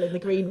material in the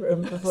green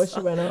room before she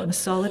went on. A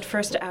solid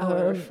first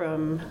hour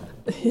from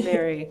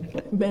Mary.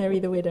 Mary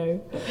the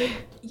widow.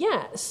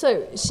 Yeah,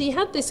 so she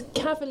had this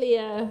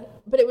cavalier,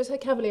 but it was her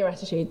cavalier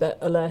attitude that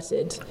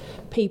alerted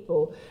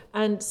people.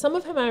 And some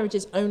of her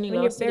marriages only When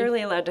you're lasted.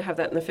 barely allowed to have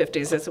that in the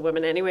 50s as a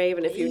woman anyway,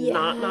 even if you're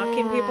not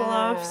knocking people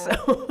off.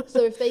 So,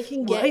 So if they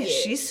can get why you, is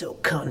she so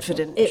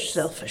confident and It's-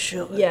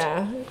 self-assured?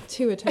 yeah,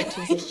 too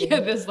attention seeking. Yeah,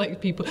 there's like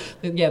people,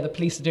 the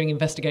police are doing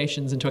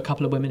investigations into a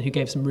couple of women who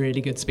gave some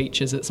really good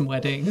speeches at some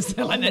weddings.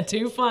 They're like, they're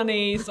too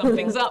funny,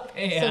 something's up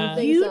here.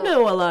 Something- You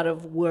know a lot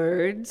of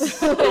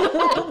words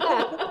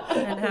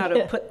and how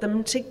to put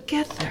them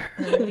together.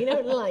 We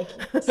don't like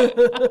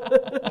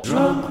it.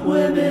 Drunk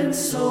women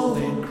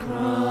solving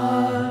crime.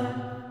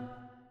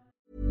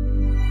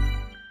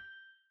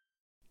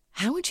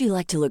 How would you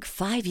like to look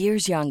 5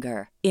 years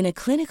younger? In a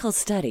clinical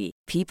study,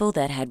 people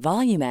that had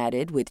volume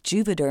added with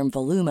Juvederm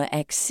Voluma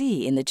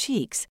XC in the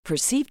cheeks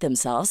perceived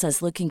themselves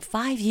as looking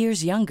 5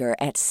 years younger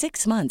at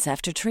 6 months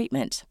after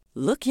treatment.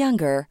 Look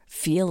younger,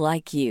 feel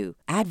like you.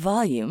 Add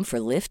volume for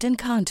lift and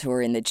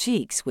contour in the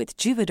cheeks with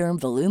Juvederm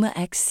Voluma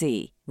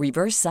XC.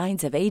 Reverse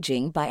signs of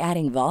aging by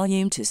adding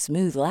volume to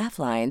smooth laugh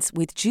lines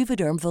with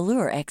Juvederm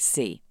Volure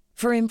XC.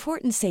 For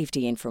important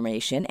safety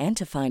information and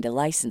to find a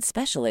licensed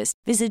specialist,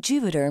 visit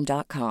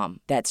Juvederm.com.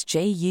 That's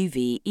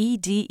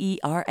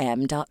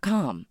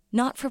JUVEDERM.com.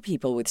 Not for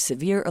people with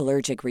severe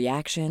allergic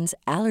reactions,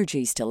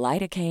 allergies to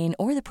lidocaine,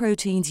 or the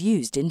proteins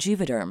used in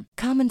Juvederm.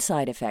 Common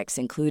side effects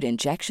include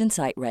injection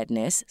site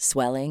redness,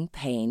 swelling,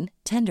 pain,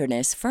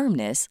 tenderness,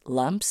 firmness,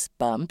 lumps,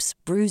 bumps,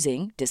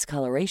 bruising,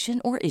 discoloration,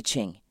 or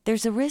itching.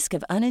 There's a risk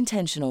of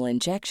unintentional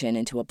injection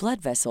into a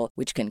blood vessel,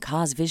 which can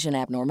cause vision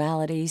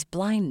abnormalities,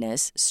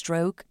 blindness,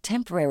 stroke,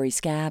 temporary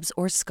scabs,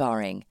 or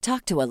scarring.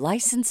 Talk to a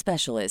licensed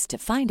specialist to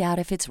find out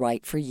if it's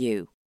right for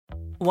you.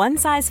 One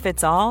size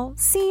fits all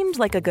seemed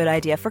like a good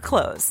idea for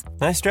clothes.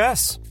 Nice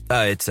dress.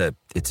 It's a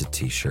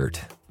t-shirt.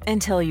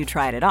 Until you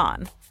tried it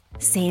on.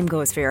 Same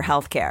goes for your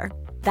healthcare.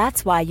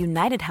 That's why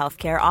United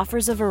Healthcare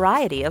offers a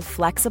variety of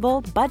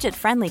flexible,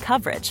 budget-friendly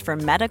coverage for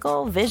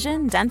medical,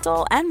 vision,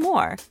 dental, and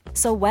more.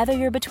 So whether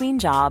you're between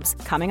jobs,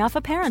 coming off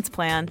a parent's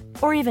plan,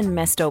 or even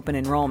missed open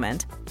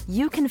enrollment,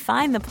 you can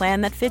find the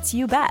plan that fits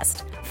you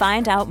best.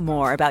 Find out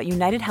more about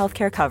United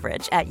Healthcare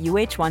coverage at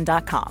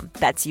uh1.com.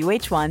 That's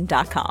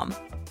uh1.com.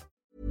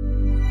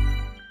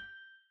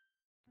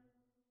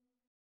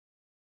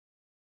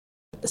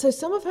 So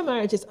some of her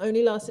marriages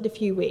only lasted a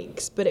few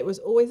weeks, but it was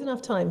always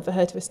enough time for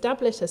her to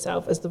establish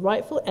herself as the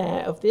rightful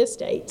heir of the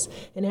estates,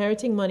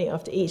 inheriting money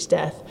after each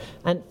death.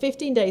 And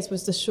 15 days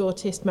was the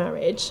shortest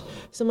marriage.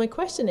 So my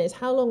question is,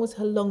 how long was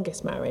her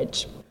longest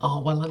marriage?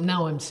 Oh, well,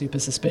 now I'm super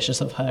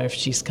suspicious of her if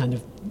she's kind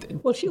of...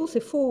 Well, she also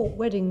 4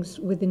 weddings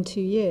within 2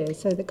 years,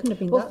 so there couldn't have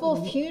been Well, that 4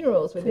 long.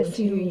 funerals within 4 2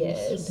 funerals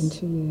years. Within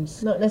 2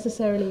 years. Not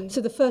necessarily.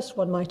 So the first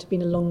one might have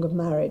been a longer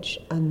marriage,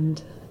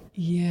 and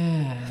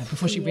Yeah,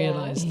 before she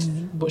realised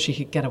what she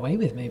could get away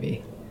with,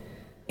 maybe.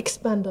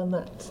 Expand on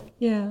that.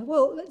 yeah.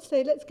 Well, let's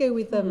go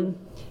with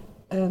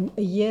a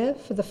year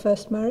for the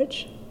first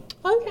marriage.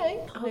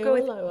 Okay. I'll go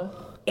with lower.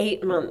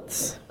 8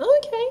 months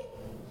Okay.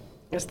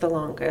 is the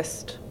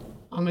longest.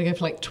 I'm going to go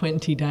for like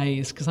 20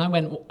 days because I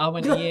went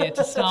a year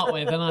to start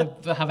with and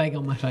I have egg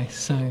on my face,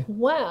 so...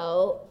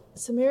 Well,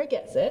 Samira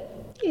gets it,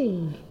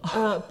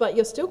 but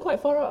you're still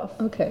quite far off.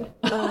 Okay.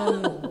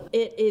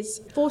 It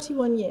is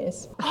 41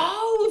 years.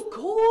 Oh, of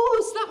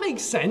course! That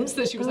makes sense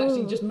that she was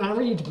actually just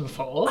married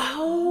before.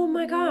 Oh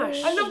my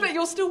gosh. I love that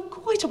you're still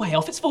quite a way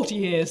off. It's 40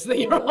 years that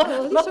you're on.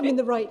 Well, at least I'm in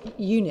the right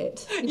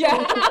unit. Yeah.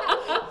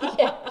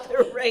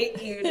 The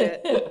right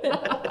unit.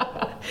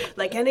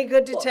 Like any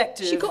good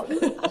detective. She got.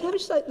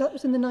 That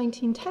was in the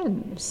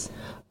 1910s.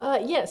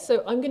 Yes,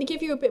 so I'm going to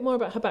give you a bit more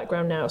about her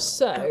background now.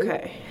 So,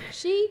 Okay.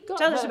 she got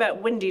Tell us her-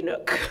 about Windy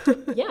Nook.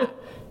 Yeah.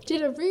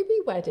 Did a ruby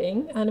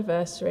wedding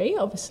anniversary,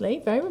 obviously,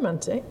 very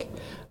romantic.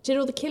 Did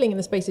all the killing in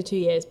the space of 2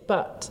 years.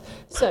 But,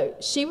 so,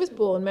 she was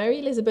born, Mary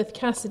Elizabeth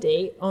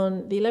Cassidy,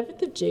 on the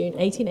 11th of June,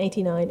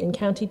 1889, in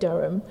County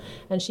Durham.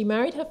 And she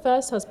married her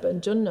first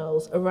husband, John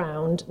Knowles,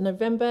 around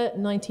November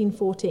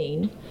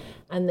 1914.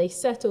 And they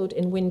settled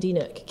in Windy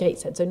Nook,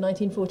 Gateshead, so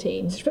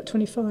 1914. She's about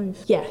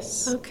 25.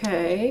 Yes.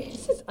 Okay.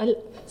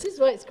 This is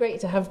why it's great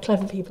to have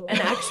clever people.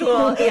 An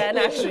actual.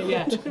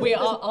 Yeah. We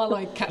our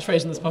like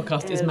catchphrase in this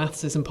podcast is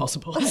maths is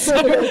impossible. So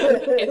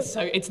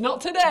it's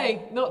not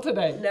today. Not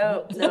today.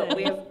 No,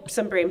 we have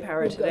some brain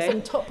power We've today. got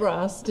some top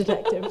brass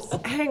detectives.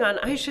 Hang on,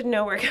 I should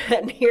know where.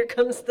 And here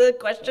comes the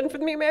question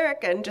from the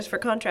American. Just for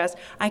contrast,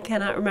 I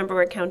cannot remember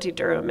where County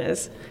Durham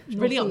is. It's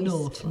really up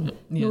north. Right?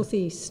 Yeah.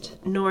 Northeast.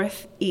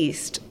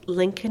 Northeast,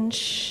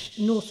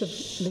 Lincolnshire. North of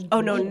Lincoln.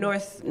 Oh no,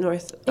 north.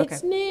 Okay.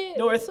 It's near...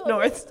 North.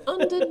 It's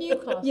under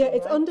Newcastle. Yeah,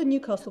 it's right? under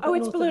Newcastle. Oh, but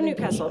it's north below of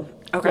Lincoln. Newcastle.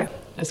 Okay.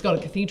 It's got a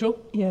cathedral,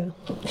 Yeah.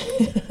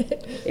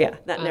 Yeah,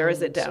 that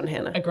narrows it down,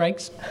 Hannah. a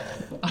Greg's.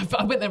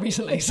 I went there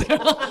recently, so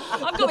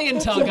I've got the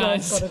intel,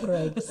 guys. Got a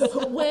Greg's.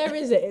 Where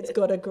is it? It's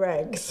got a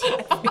Greg's.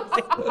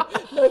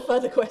 No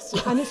further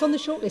questions. And it's on the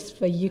shortlist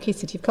for UK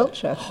City of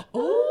Culture.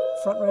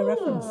 Front row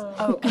reference.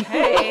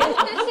 Okay.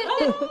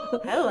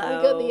 Hello.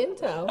 We got the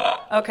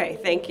intel. Okay,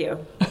 thank you.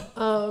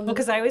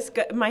 Because I always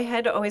my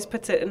head always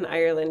puts it in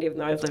Ireland, even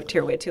though I've lived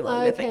here way too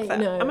long to think that.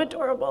 no. I'm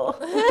adorable.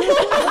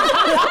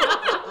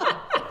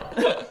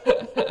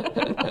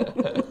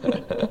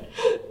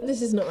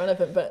 This is not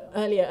relevant, but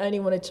earlier Ernie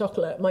wanted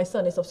chocolate. My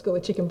son is off school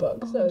with chicken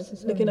pox, so I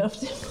was looking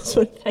after him.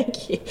 So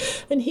thank you.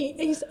 And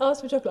he's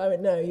asked for chocolate. I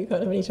went, no, you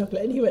can't have any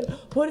chocolate. And he went,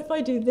 what if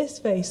I do this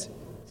face?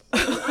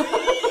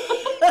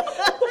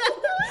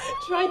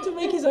 Trying to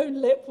make his own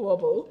lip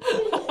wobble.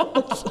 I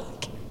was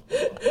like,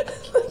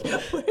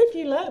 where have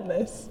you learned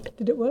this?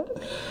 Did it work?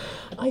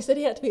 I said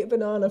he had to eat a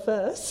banana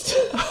first.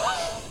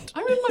 I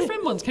remember my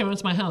friend once came around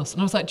to my house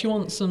and I was like, do you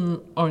want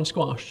some orange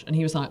squash? And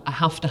he was like, I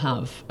have to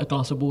have a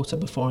glass of water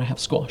before I have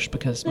squash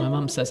because my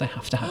mum says I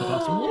have to have a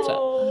glass of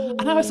water.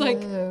 And I was like,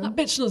 that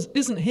bitch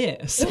isn't here.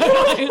 So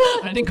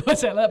I didn't quite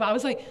say it like that, but I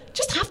was like,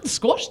 just have the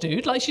squash,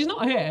 dude. Like, she's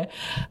not here.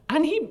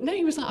 And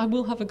he was like, I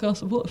will have a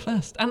glass of water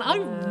first. And I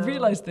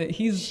realised that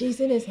she's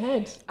in his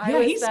head.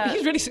 He's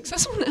really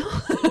successful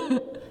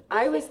now.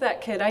 I was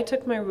that kid. I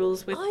took my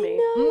rules with me.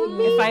 know,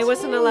 If I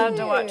wasn't allowed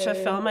to watch a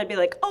film, I'd be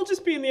like, I'll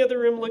just be in the other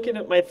room looking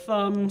at my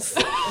thumbs.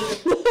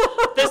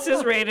 This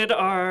is rated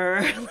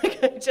R. Like,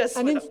 I just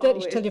And would instead, you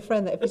always- should tell your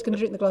friend that if he's going to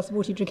drink the glass of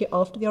water, you drink it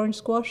after the orange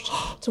squash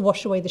to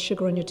wash away the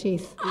sugar on your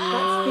teeth.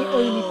 That's the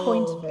only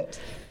point of it.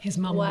 His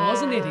mum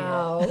was an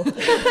idiot.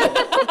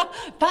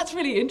 That's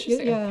really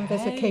interesting. Yeah,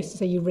 there's a case to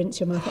say you rinse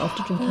your mouth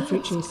after drinking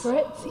fruit juice.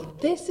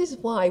 This is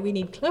why we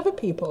need clever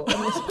people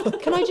in this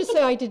book. Can I just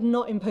say I did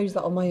not impose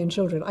that on my own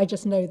children. I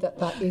just know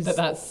that is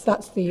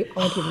that's the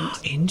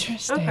argument.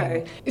 Interesting.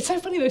 Okay. It's so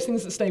funny those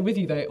things that stay with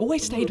you though. It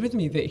always stayed with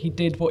me that he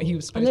did what he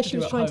was supposed Unless to she do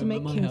was at trying home to make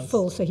at my him house.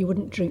 full so he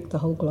wouldn't drink the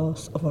whole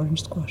glass of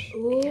orange squash.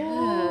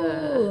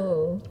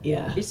 Ooh.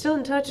 Yeah. You still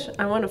in touch?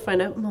 I want to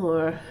find out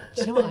more.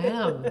 Do you know what I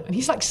am? And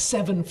he's like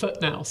 7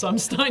 foot now, so I'm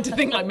starting to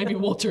think like maybe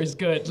water is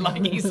good.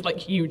 Like he's like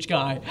huge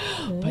guy.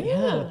 But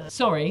yeah.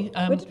 Sorry.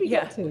 Where did we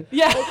get to?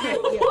 Yeah.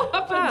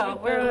 Wow,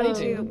 we're on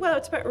to... Well,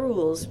 it's about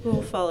rule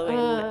following,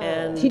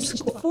 and...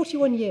 He's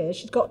 41 years.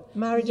 She's got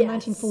married in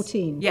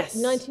 1914. Yes.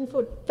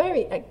 1940.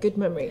 Very good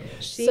memory.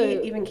 She So-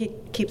 even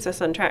keeps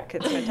us on track.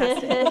 It's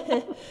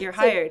fantastic. You're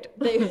hired.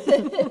 They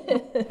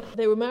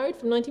were married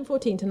from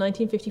 1914 to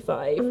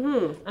 1955,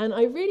 and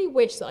I really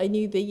wish that I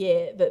knew the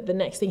year that the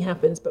next thing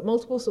happens, but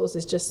multiple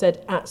sources just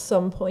said at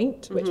some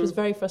point, which was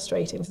very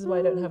frustrating. This is why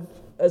I don't have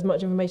as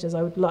much information as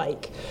I would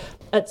like.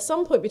 At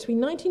some point between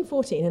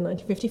 1914 and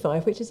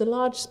 1955, which is a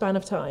large span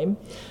of time,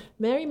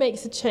 Mary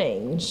makes a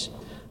change.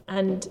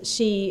 And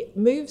she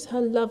moves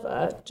her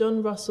lover,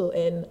 John Russell,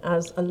 in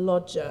as a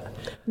lodger.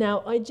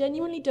 Now, I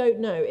genuinely don't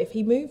know if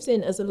he moves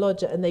in as a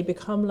lodger and they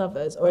become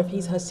lovers, or if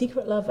he's her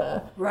secret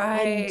lover.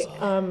 Right.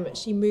 And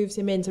she moves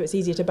him in so it's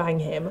easier to bang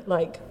him.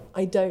 Like,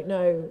 I don't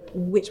know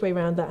which way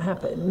round that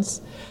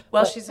happens.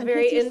 Well, But- she's a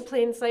very in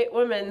plain sight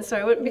woman, so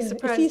I wouldn't be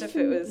surprised if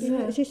it was...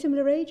 Yeah, is he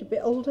similar age? A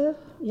bit older?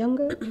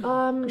 Younger?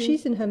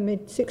 She's in her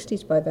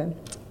mid-60s by then.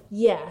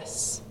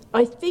 Yes.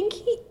 I think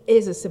he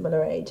is a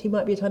similar age. He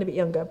might be a tiny bit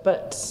younger,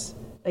 but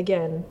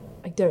again,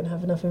 I don't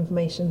have enough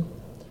information.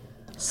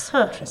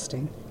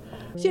 Interesting.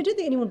 See, I don't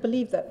think anyone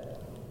believed that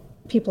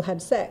people had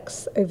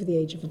sex over the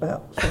age of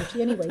about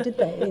 40 anyway, did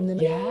they, in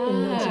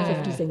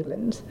 1950s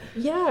England?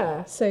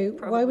 Yeah. So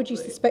why would you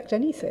suspect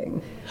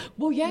anything?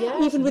 Well,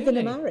 yeah. Even within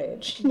a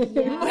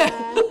absolutely. marriage.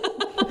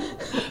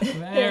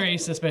 Very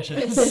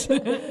suspicious.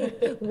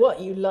 What,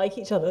 you like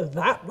each other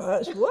that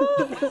much?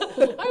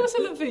 What? I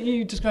also love that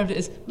you described it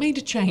as made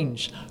a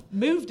change,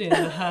 moved in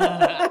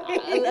her,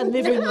 a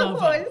living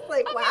lover. It's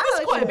like, wow.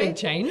 That's quite a big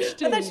change.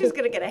 I thought she was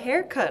going to get a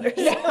haircut or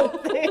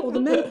something. Or the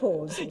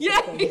menopause.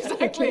 Yeah,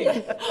 exactly.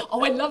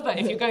 Oh, I love that.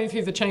 If you're going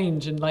through the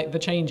change and like the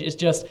change is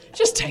just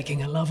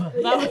taking a lover,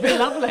 that would be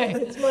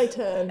lovely. It's my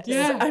turn.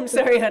 Yeah. I'm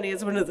sorry, honey,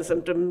 it's one of the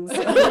symptoms.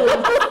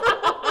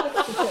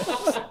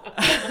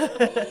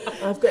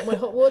 I've got my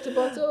hot water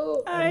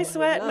bottle. I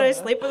sweat and I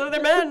sleep with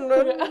other men.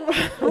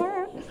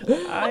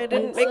 I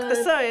didn't make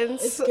the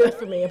science. It's good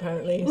for me,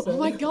 apparently. So. Oh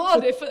my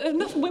God! If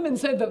enough women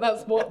said that,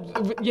 that's what.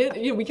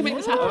 Yeah, we can make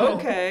this happen.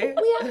 Okay.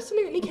 We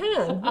absolutely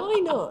can.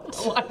 Why not?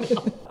 Why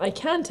not? I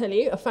can tell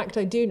you a fact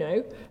I do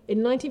know.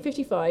 In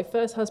 1955,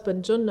 first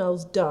husband John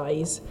Knowles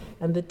dies,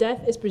 and the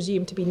death is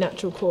presumed to be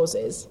natural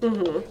causes.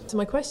 Mm-hmm. So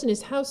my question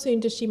is, how soon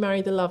does she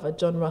marry the lover,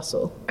 John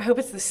Russell? I hope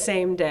it's the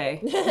same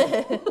day.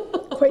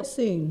 Quite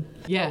soon.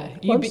 Yeah.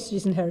 Once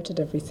she's inherited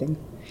everything.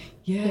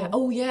 Yeah.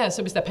 Oh, yeah.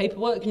 So was there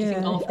paperwork? Do you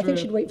think after I think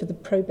she'd wait for the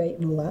probate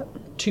and all that.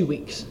 2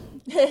 weeks.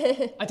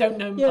 I don't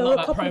know a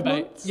lot about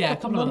probate. A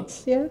couple of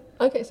months. Yeah.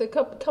 Okay, so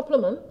couple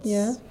of months.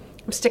 Yeah.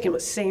 I'm sticking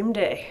with same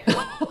day.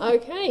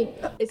 Okay.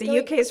 The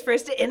UK's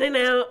first in and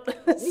out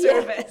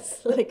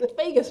service. Like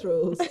Vegas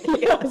rules.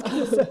 Yeah, I was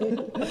going to say.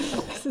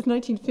 This is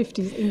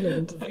 1950s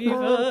England.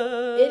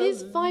 It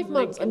is 5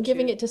 months. I'm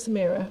giving it to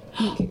Samira.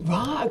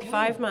 Right, okay.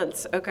 5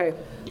 months. Okay.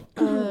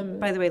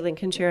 By the way,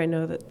 Lincolnshire, I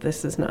know that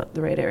this is not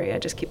the right area. I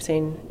just keep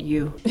saying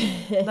you.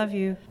 Love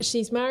you.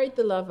 She's married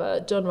the lover,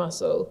 John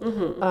Russell.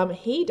 Mm-hmm.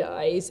 He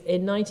dies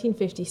in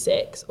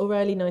 1956 or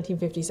early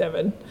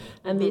 1957,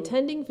 and the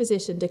attending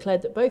physician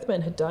declared that both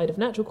men had died of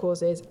natural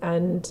causes,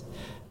 and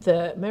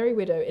the merry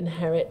widow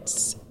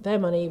inherits their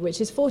money,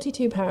 which is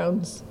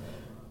 £42,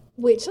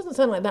 which doesn't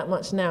sound like that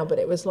much now, but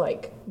it was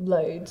like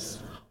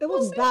loads. It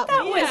wasn't that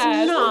That much. was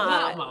Yeah, not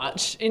that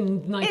much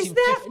in 1950s. Is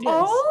that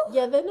all?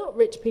 Yeah, they're not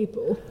rich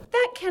people.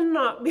 That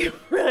cannot be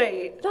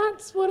right.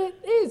 That's what it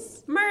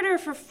is. Murder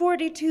for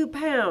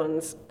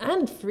 £42.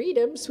 And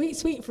freedom, sweet,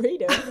 sweet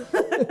freedom.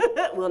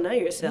 Well, now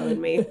you're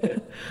selling me.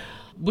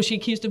 Was she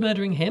accused of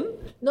murdering him?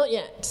 Not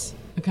yet.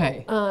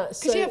 Okay. Because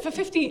So- yeah, for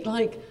 50,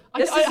 like,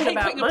 This I isn't hate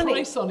about putting money. a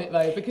price on it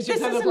though, because you're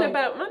This kind of isn't like,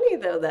 about money,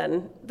 though,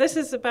 then. This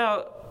is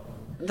about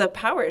the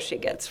power she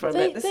gets from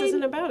it. This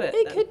isn't about it.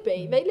 It then. could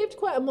be. They lived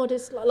quite a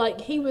modest,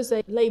 like he was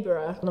a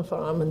labourer on a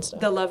farm and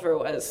stuff. The lover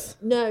was.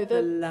 No, The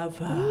the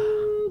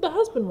lover. the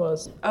husband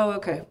was. Oh,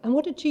 okay. And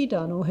what had she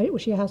done? Or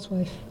was she a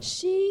housewife?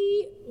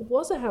 She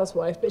was a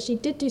housewife, but she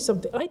did do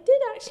something. I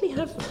did actually I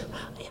had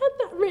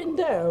that written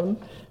down,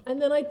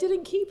 and then I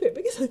didn't keep it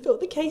because I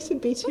thought the case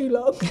would be too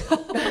long.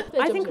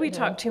 I think we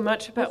talk too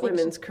much about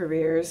women's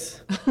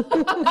careers.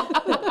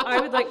 I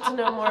would like to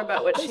know more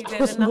about what she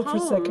did in the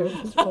home.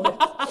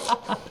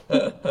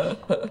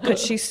 Could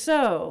she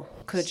sew?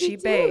 Could she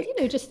bake? You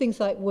know, just things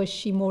like, was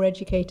she more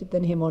educated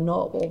than him or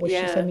not? Or was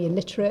she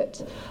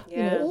semi-illiterate? You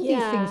know, all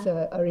these things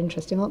are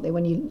interesting, aren't they,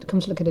 when you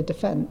come to look at a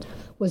defence?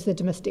 Was there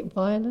domestic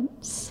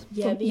violence?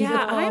 Yeah,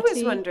 Yeah, I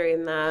was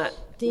wondering that.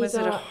 Was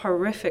it a are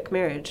horrific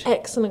marriage?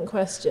 Excellent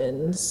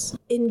questions.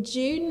 In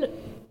June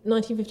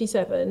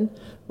 1957,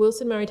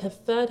 Wilson married her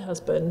third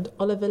husband,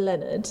 Oliver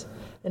Leonard,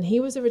 and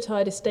he was a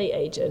retired estate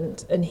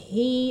agent, and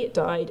he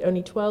died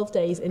only 12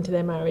 days into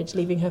their marriage,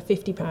 leaving her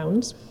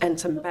 £50. And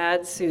some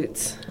bad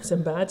suits.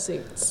 Some bad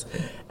suits.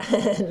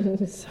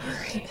 And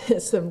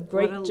some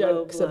great What a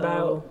jokes low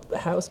blow. about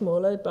how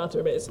small her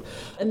bathroom is.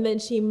 And then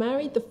she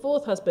married the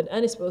fourth husband,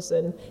 Ernest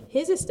Wilson.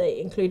 His estate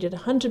included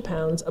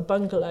 £100, a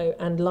bungalow,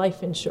 and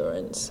life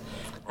insurance.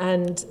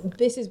 And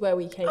this is where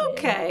we came in.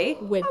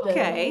 With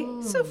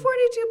So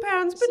 £42,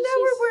 but now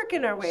we're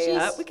working our way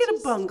up. We get a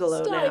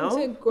bungalow now.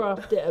 Starting to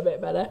graft it a bit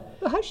better.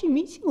 But how's she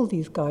meeting all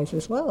these guys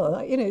as well?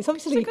 Like, you know, it's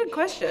obviously... It's a good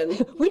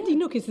question. Windy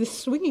Nook is this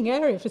swinging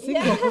area for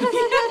singles.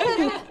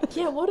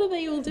 Yeah, what are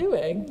they all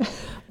doing?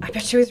 I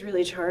bet she was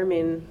really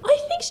charming.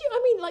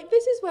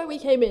 This is where we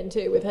came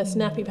into with her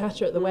snappy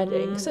patter at the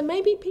wedding. So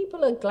maybe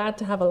people are glad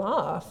to have a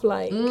laugh.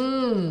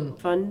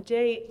 Fun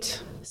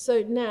date.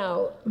 So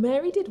now,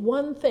 Mary did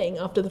one thing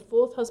after the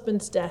fourth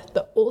husband's death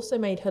that also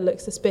made her look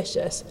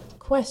suspicious.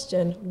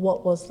 Question,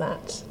 what was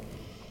that?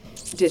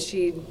 Did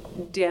she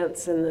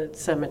dance in the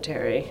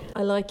cemetery?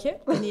 I like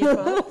it. I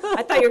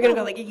thought you were going to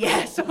go like,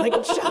 yes. I'm like,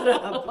 shut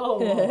up.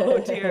 Oh,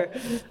 dear.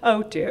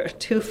 Oh, dear.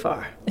 Too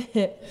far.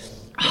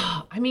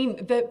 I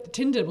mean,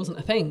 Tinder wasn't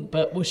a thing,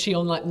 but was she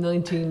on like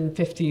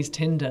 1950s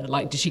Tinder?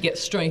 Like, did she get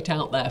straight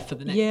out there for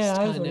the next Yeah, I was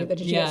kind wondering of... that.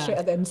 Did she get straight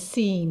out there and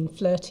seen,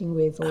 flirting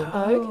with, or...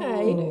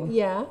 Okay, you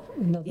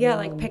know, Yeah,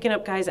 like picking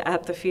up guys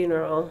at the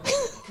funeral.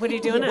 What are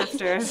you doing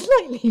after?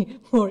 Slightly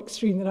more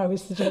extreme than I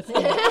was suggesting.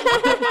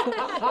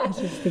 I was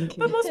just thinking.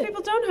 But most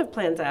people don't have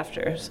plans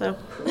after, so,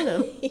 you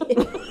know.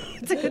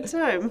 It's a good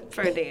time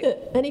for a date.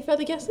 Any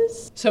further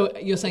guesses? So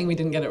you're saying we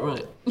didn't get it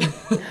right?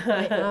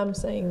 I am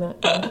saying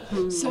that.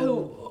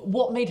 So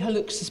what made her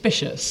look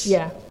suspicious?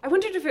 Yeah. I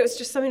wondered if it was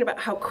just something about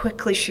how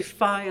quickly she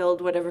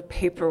filed whatever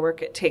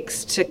paperwork it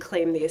takes to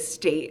claim the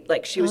estate.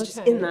 Like she was just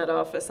in that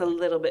office a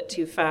little bit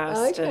too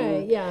fast.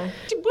 Yeah.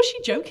 Was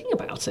she joking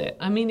about it?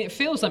 I mean, it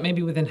feels like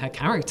maybe within her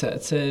character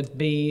to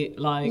be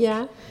like...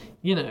 Yeah.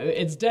 You know,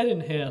 it's dead in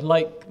here,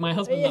 like my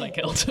husband that I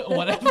killed, or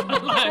whatever.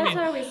 Like, I mean,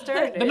 how we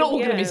started. they're not all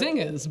going to be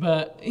singers,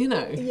 but, you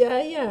know.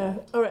 Yeah.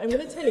 All right, I'm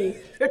going to tell you.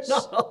 They're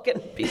not all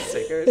going to be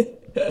singers.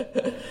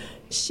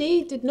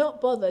 She did not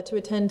bother to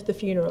attend the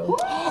funeral.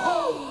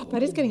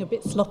 That is getting a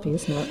bit sloppy,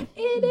 isn't it?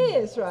 It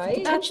is, right?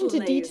 Attention to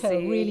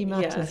detail really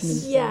matters.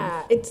 Yes.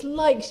 Yeah, it's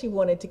like she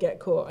wanted to get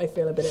caught, I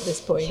feel a bit at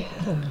this point.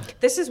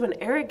 This is when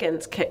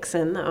arrogance kicks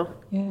in, though.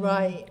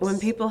 Right. When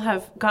people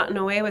have gotten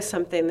away with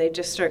something, they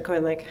just start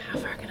going like, how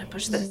far can I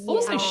push this?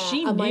 Also,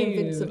 she Am I knew,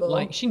 invincible?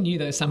 like, she knew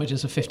those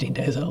sandwiches were 15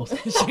 days old.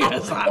 She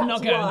was like, I'm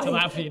not going to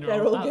that funeral.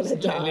 They're all going to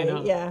Absolutely die.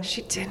 not. Yeah.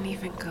 She didn't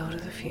even go to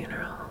the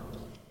funeral.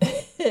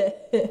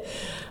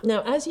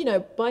 Now, as you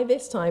know, by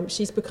this time,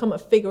 she's become a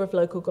figure of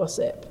local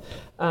gossip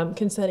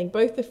concerning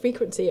both the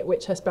frequency at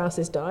which her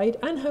spouses died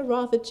and her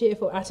rather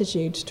cheerful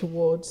attitude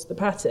towards the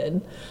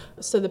pattern.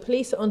 So the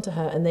police are onto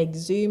her and they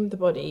exhume the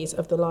bodies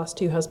of the last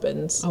two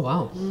husbands. Oh,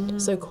 wow.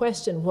 So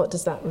question, what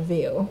does that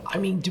reveal? I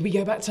mean, do we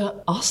go back to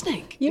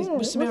arsenic? Yeah,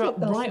 Was Samira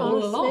was it right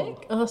all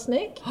along?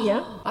 Arsenic,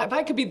 yeah.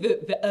 That could be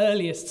the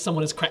earliest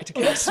someone has cracked a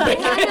case. It's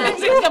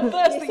the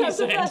first thing you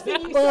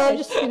said. Well, I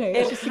just, I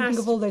was just thinking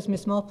of all those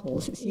Miss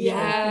Marples. It's usually in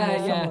there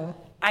somewhere.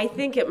 I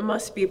think it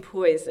must be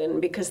poison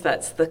because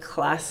that's the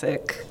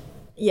classic,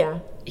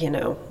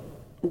 widow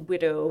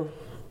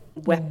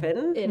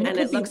weapon, and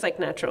it looks like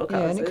natural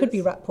causes. Yeah, and it could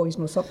be rat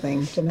poison or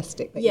something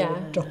domestic that you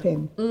would drop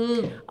in.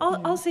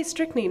 I'll say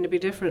strychnine to be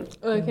different.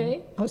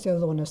 Okay. That's the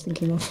other one I was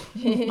thinking of.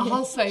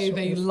 I'll say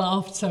they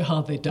laughed so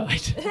hard they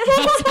died.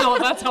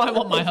 That's how I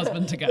want my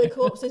husband to go. The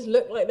corpses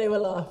looked like they were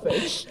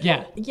laughing.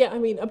 Yeah. Yeah, I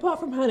mean,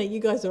 apart from Hannah, you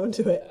guys are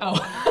onto it.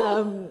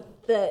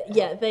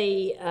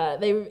 They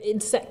were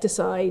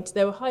insecticides.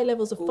 There were high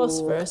levels of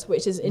phosphorus,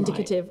 which is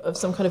indicative of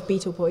some kind of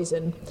beetle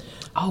poison.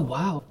 Oh,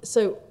 wow.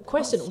 So,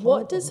 question,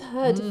 what does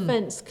her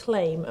defence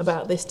claim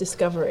about this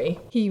discovery?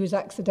 He was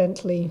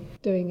accidentally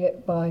doing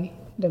it by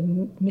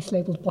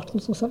mislabeled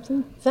bottles or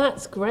something.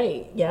 That's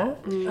great, yeah.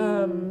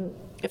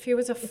 If he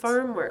was a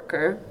farm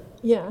worker,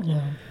 Yeah.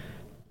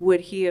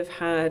 would he have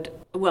had,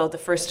 well, the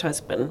first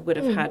husband would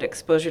have had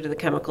exposure to the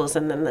chemicals,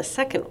 and then the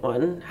second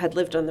one had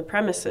lived on the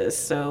premises,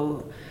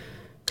 so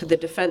could the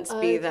defense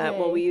be that,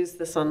 well, we used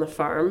this on the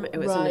farm, it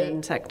was an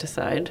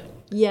insecticide.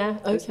 Yeah,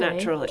 okay. It was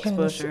natural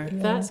exposure.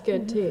 That's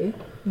good too.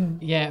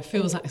 Yeah, it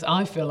feels like,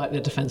 I feel like the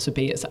defence would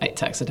be it's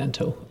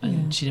accidental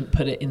and she didn't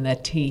put it in their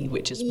tea,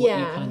 which is what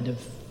you kind of...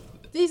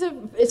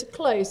 It's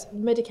close.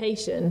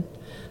 Medication.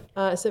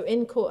 So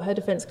in court, her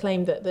defence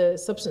claimed that the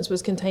substance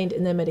was contained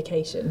in their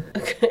medication.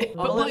 Okay.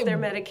 All of their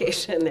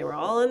medication, they were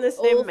all in the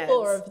same All meds.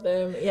 4 of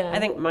them, yeah. I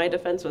think my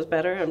defence was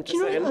better, I'm just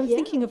saying. I'm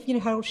thinking of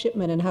Harold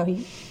Shipman and how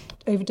he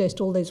overdosed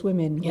all those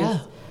women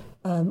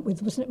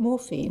with wasn't it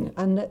morphine,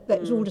 and that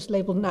was all just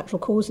labelled natural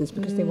causes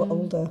because they were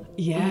older.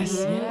 Yes.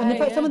 And in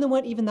fact, some of them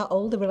weren't even that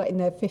old; they were like in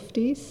their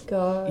 50s.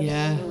 God.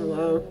 Yeah.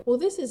 Well,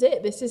 this is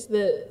it. This is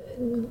the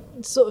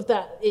sort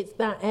of it's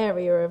that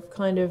area of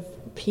kind of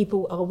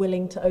people are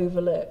willing to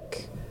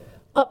overlook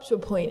up to a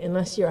point,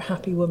 unless you're a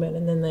happy woman,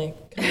 and then they're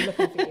kind of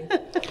looking for you.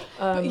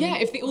 But yeah,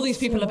 if all these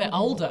people are a bit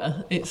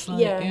older, it's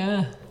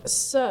like,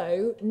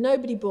 So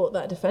nobody bought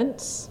that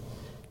defence.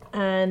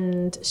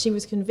 And she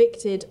was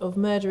convicted of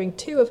murdering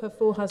 2 of her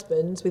 4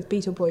 husbands with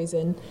beetle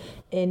poison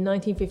in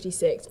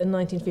 1956 and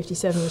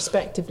 1957,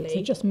 respectively.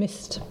 So just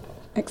missed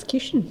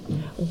execution.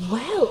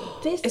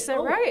 Well, Is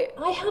that right?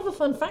 I have a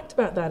fun fact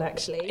about that,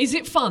 actually. Is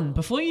it fun?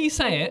 Before you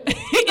say it,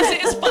 is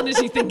it as fun as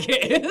you think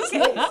it is?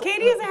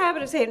 Katie has a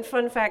habit of saying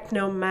fun fact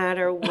no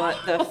matter what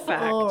the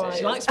fact is.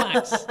 She likes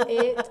facts.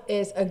 It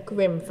is a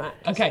grim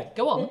fact. Okay,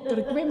 go on. Got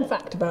a grim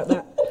fact about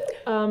that.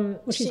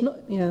 She's not.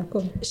 Yeah, go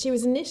on. She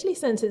was initially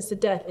sentenced to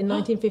death in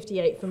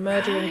 1958 for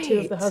murdering 2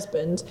 of the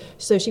husbands,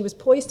 so she was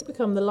poised to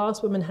become the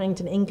last woman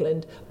hanged in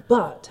England,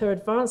 but her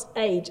advanced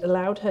age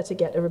allowed her to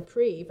get a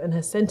reprieve and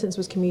her sentence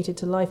was commuted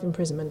to life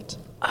imprisonment.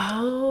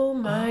 Oh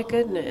my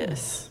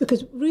goodness.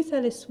 Because Ruth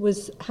Ellis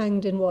was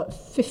hanged in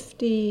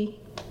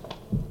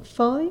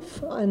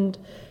 55, and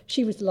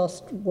she was the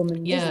last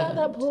woman. Is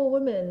that poor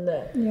woman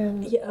that...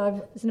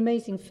 There's an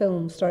amazing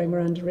film starring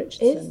Miranda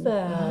Richardson. Is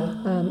there?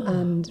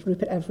 And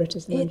Rupert Everett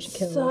is the man she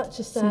killed. Such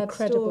a sad It's an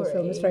incredible story.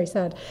 film. It's very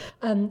sad.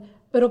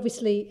 But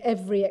obviously,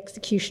 every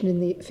execution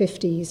in the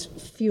 50s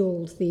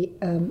fueled the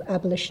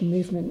abolition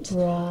movement.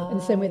 Right. In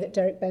the same way that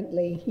Derek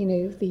Bentley,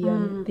 the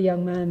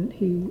young man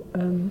who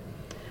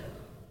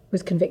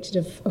was convicted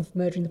of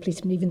murdering the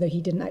policeman, even though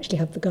he didn't actually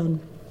have the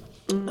gun.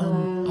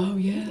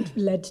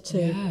 Led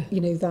to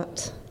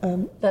that.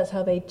 That's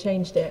how they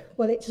changed it.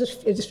 Well, it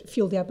just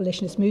fueled the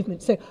abolitionist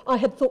movement. So I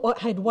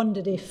had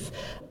wondered if,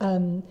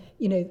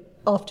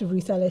 after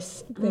Ruth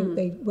Ellis,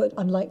 they were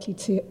unlikely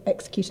to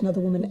execute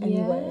another woman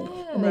anyway.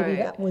 And maybe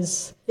that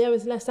was... There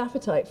was less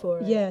appetite for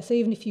it. Yeah, so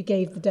even if you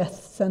gave the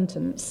death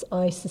sentence,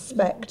 I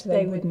suspect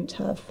they wouldn't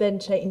have. Then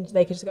change.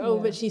 They could just go,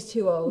 but she's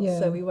too old,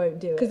 so we won't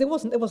do it. Because there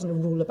wasn't a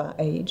rule about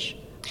age.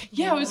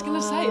 Yeah, I was going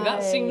to say,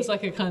 that seems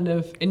like a kind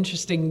of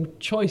interesting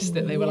choice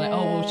that they were like,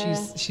 oh, well,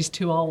 she's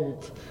too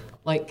old.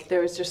 Like,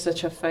 there was just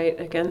such a fight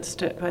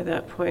against it by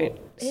that point.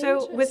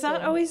 So was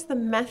that always the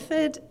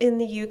method in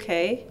the UK?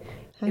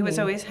 It was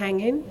always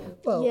hanging?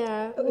 Well,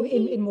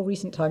 in more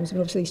recent times,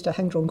 obviously they used to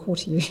hang drawn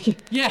quarter you.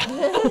 Yeah.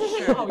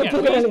 Sure. Oh,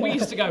 yeah. We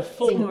used to go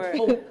full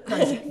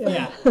crazy.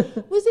 Yeah.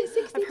 Was it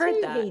 62 I've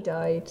heard that. he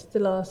died, the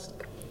last...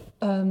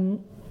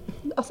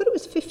 I thought it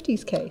was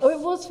 50s case. Oh, it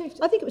was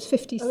 50. I think it was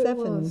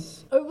 57.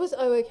 Oh, it was.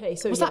 Oh, okay.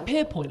 So Was that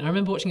Pierpoint? I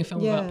remember watching a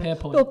film about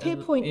Pierpoint. Well,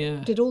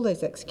 Pierpoint did all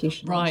those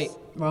executions. Right.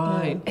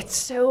 It's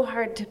so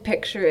hard to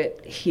picture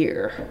it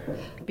here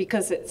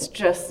because it's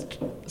just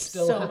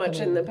Still so much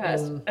in the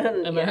past.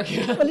 in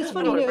America. Well, it's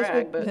funny,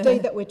 the day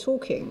that we're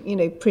talking,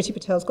 Priti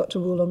Patel's got to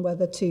rule on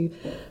whether to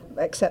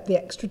accept the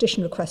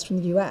extradition request from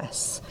the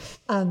US.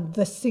 And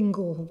the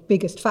single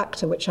biggest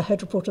factor, which I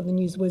heard reported on the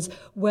news, was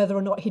whether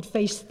or not he'd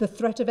face the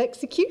threat of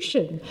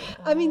execution.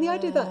 I mean, the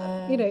idea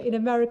that, in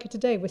America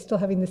today, we're still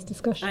having this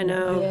discussion. I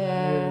know.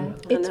 Yeah.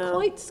 It's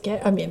quite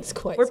scary. I mean, it's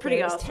quite We're scary.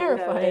 pretty It's awesome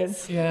terrifying.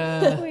 guys.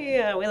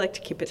 Yeah. We like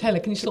to keep it. Taylor,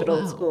 can you keep sort it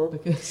old that school?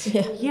 out? Because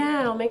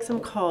Yeah, I'll make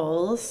some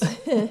calls.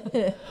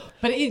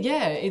 But it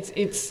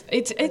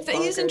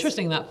is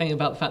interesting, that thing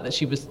about the fact that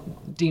she was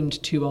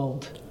deemed too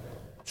old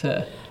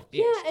to.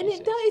 Yeah, and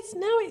it's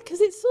now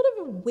because it's sort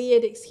of a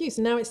weird excuse.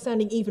 Now it's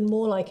sounding even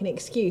more like an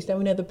excuse. Now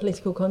we know the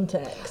political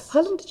context.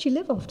 How long did she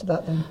live after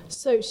that then?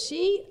 So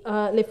she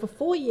lived for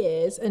 4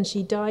 years, and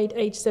she died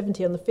aged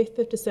 70 on the 5th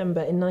of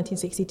December in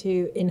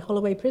 1962 in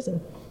Holloway Prison.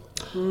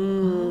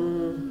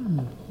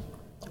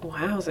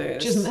 Wowzers.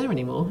 Which isn't there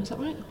anymore, is that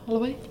right?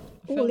 Holloway?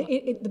 Well,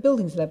 the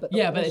building's there, but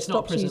but they it's not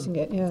stopped prison. using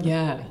it.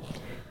 Yeah.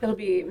 It'll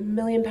be £1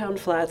 million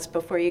flats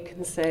before you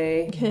can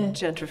say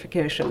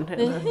gentrification.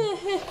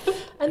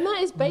 And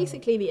that is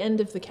basically the end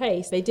of the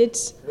case. They did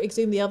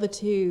exhume the other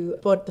two,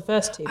 the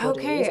first two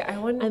bodies. Okay, I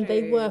wondered. And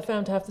they were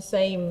found to have the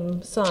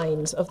same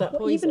signs of that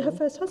poison. Even her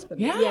first husband?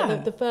 Yeah,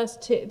 the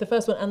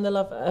first one and the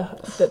lover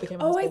that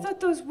became Oh, I husband. thought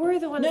those were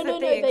the ones No, that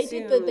they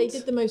exhumed.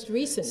 did the most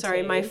recent.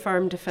 Sorry, two. my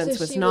firm defense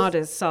So was she not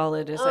as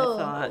solid as I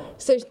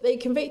thought. So they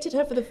convicted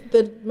her for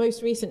the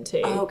most recent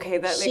two. Oh, okay,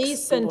 that makes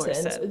She's more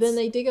sentenced. sense. Then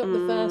they dig up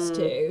the first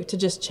two to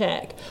just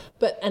check.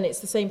 And it's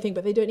the same thing,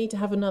 but they don't need to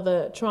have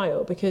another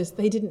trial because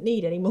they didn't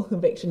need any more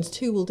convictions.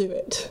 2 will do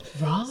it.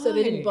 Right. So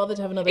they didn't bother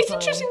to have another It's trial.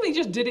 interesting they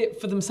just did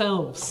it for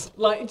themselves.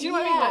 Like, do you know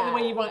what I mean? Like the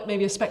way you write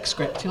maybe a spec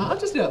script. You're like, I'll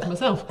just do it for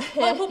myself.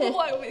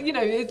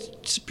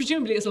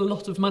 Presumably it's a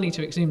lot of money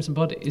to exhume some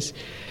bodies,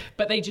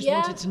 but they just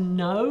wanted to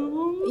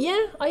know.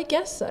 Yeah, I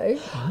guess so.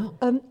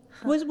 Wow.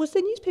 Was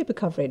there newspaper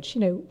coverage?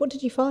 What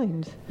did you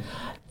find?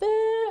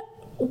 There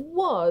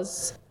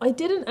was. I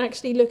didn't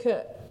actually look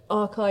at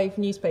archive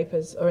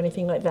newspapers or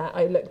anything like that.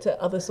 I looked at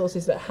other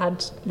sources that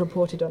had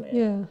reported on it.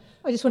 Yeah.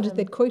 I just wondered if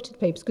they'd quoted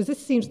papers, because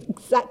this seems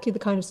exactly the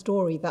kind of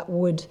story that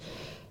would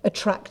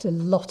attract a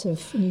lot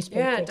of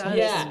newspaper attention.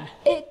 Yeah.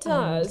 It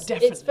does.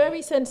 Definitely. It's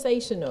very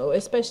sensational,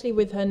 especially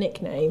with her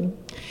nickname.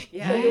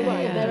 Yeah. So you're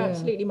right, there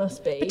absolutely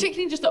must be.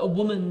 Particularly just that a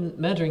woman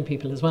murdering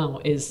people as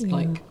well is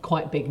like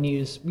quite big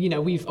news.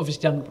 We've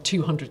obviously done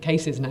 200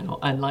 cases now,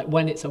 and like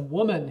when it's a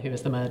woman who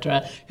is the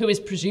murderer, who is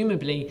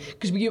presumably,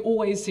 because you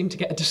always seem to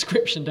get a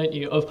description, don't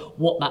you, of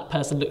what that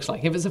person looks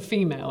like. If it's a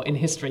female in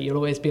history, you'll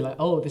always be like,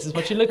 oh, this is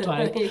what she looked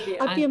like.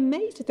 I'd be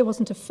amazed if there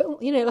wasn't a film.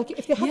 Like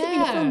if there hasn't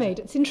been a film made,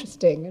 it's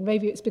interesting, and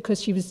maybe it's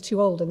because she was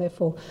too old and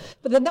therefore.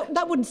 But then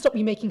that wouldn't stop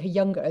you making her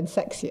younger and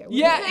sexier.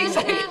 Yeah,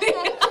 exactly.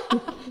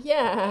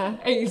 Yeah.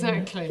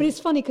 Exactly. But it's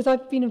funny because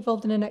I've been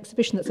involved in an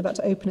exhibition that's about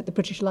to open at the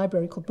British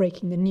Library called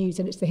Breaking the News,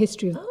 and it's the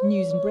history of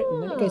news in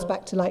Britain, and it goes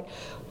back to like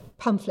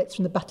pamphlets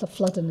from the Battle of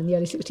Flodden in the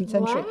early 16th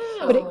century.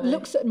 Wow. But it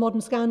looks at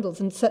modern scandals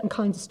and certain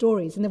kinds of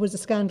stories. And there was a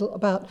scandal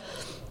about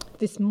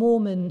this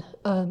Mormon,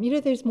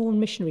 those Mormon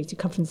missionaries who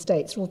come from the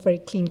States, they're all very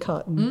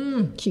clean-cut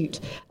and cute.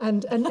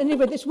 And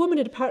anyway, this woman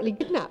had apparently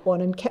kidnapped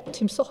one and kept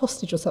him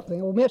hostage or something,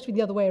 or maybe it was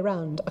the other way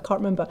around, I can't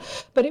remember.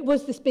 But it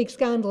was this big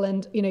scandal,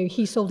 and,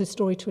 he sold his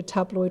story to a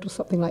tabloid or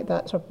something like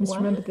that, so I've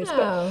misremembered this.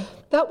 But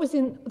that was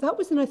in,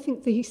 I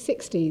think, the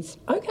 60s.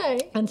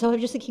 Okay. And so I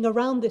was just thinking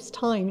around this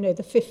time, the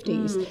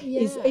 50s,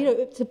 is,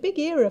 it's a big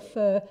era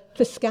for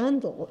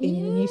scandal in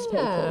the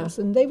newspapers,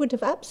 and they would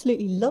have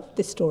absolutely loved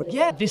this story.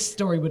 Yeah, this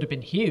story would have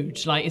been huge.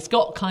 Like, it's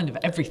got kind of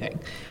everything.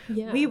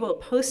 Yeah. We will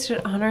post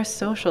it on our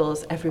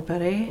socials,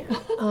 everybody.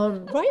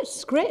 Write a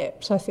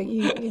script, I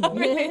think.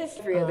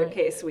 Every other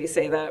case we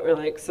say that, we're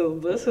like, so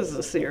this is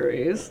a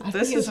series.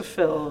 This is a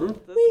film.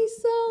 We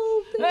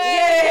solved it.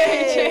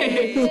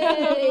 Hey,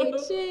 Yay,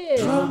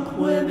 cheers. Drunk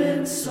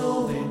women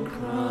solving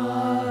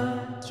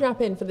crime.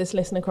 Strap in for this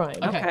listener crime.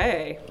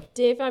 Okay.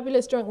 Dear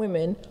fabulous drunk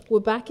women, we're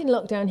back in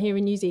lockdown here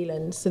in New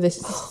Zealand, so this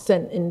is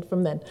sent in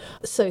from then.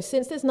 So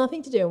since there's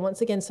nothing to do and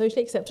once again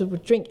socially acceptable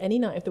to drink any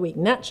night of the week,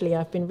 naturally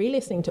I've been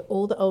re-listening to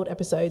all the old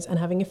episodes and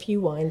having a few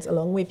wines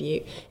along with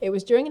you. It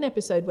was during an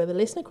episode where the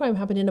listener crime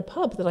happened in a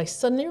pub that I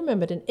suddenly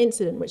remembered an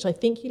incident which I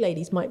think you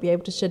ladies might be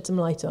able to shed some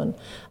light on.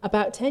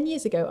 About 10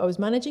 years ago, I was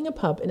managing a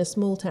pub in a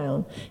small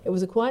town. It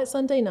was a quiet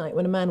Sunday night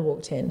when a man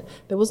walked in.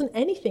 There wasn't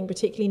anything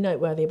particularly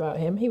noteworthy about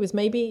him. He was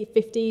maybe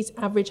 50 50s,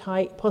 average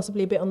height,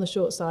 possibly a bit on the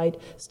short side,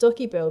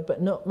 stocky build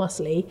but not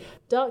muscly,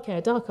 dark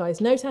hair, dark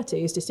eyes, no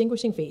tattoos,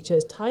 distinguishing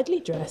features, tidily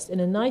dressed in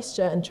a nice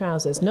shirt and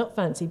trousers, not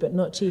fancy but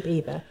not cheap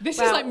either. This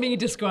is like me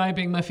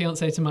describing my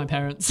fiance to my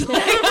parents.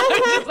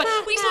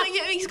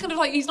 He's kind of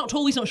like, he's not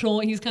tall, he's not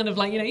short, he's kind of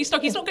like, he's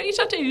stocky, he's not got any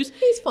tattoos.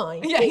 He's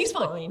fine. Yeah, he's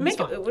fine.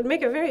 It would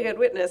make a very good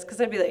witness,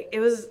 because I'd be like, it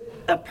was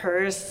a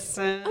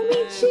person. I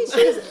mean, this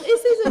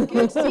is a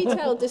good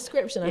detailed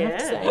description, I have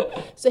to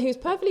say. So he was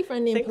perfectly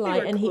friendly and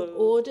polite, and he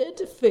ordered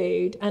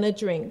food and a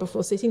drink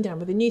before sitting down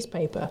with a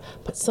newspaper.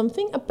 But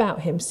something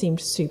about him seemed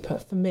super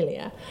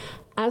familiar.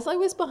 As I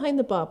was behind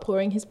the bar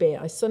pouring his beer,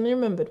 I suddenly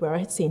remembered where I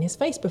had seen his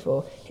face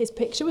before. His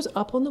picture was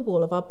up on the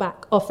wall of our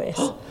back office.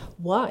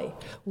 Why?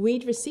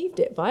 We'd received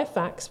it via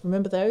fax,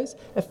 remember those?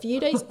 A few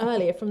days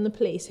earlier from the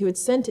police, who had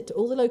sent it to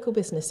all the local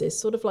businesses,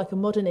 sort of like a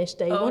modernish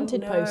They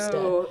Wanted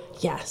poster.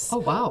 Yes. Oh,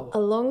 wow.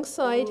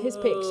 Alongside his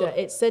picture,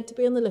 it said to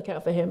be on the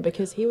lookout for him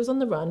because he was on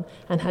the run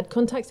and had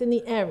contacts in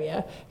the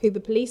area who the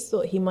police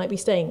thought he might be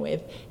staying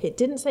with. It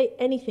didn't say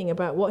anything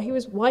about why he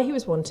was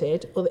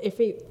wanted, or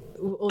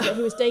that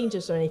he was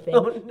dangerous or anything,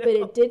 but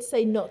it did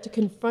say not to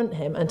confront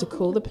him and to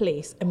call the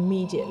police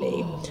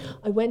immediately.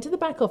 I went to the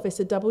back office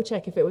to double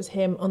check if it was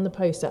him on the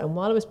poster, and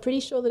while I was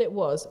pretty sure that it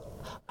was,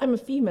 I'm a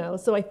female,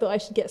 so I thought I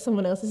should get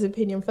someone else's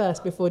opinion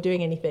first before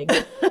doing anything.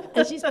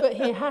 And she's put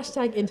here,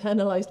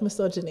 #internalized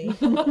misogyny,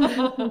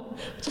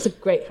 which is a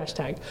great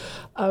hashtag.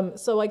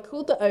 So I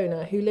called the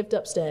owner, who lived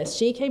upstairs.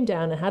 She came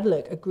down and had a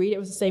look, agreed it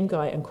was the same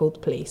guy, and called the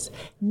police.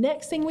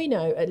 Next thing we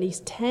know, at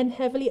least 10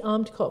 heavily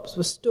armed cops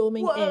were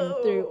storming in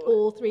through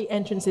all 3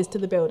 entrances to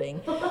the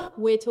building.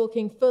 We're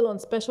talking full-on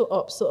special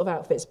ops sort of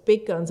outfits,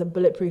 big guns and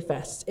bulletproof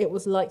vests. It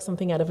was like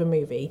something out of a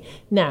movie.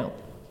 Now,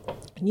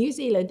 New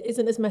Zealand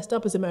isn't as messed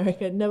up as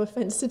America, no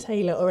offence to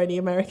Taylor or any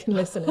American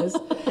listeners,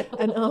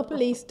 and our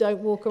police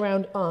don't walk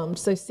around armed,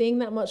 so seeing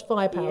that much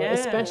firepower,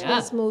 especially in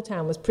a small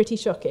town, was pretty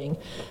shocking.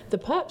 The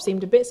perp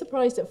seemed a bit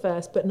surprised at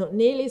first, but not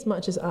nearly as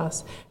much as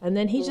us, and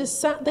then he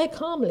just sat there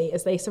calmly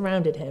as they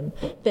surrounded him.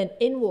 Then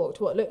in walked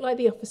what looked like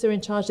the officer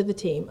in charge of the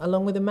team,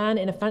 along with a man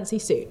in a fancy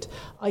suit.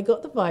 I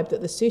got the vibe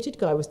that the suited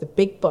guy was the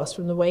big boss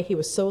from the way he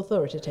was so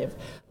authoritative,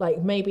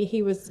 like maybe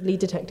he was lead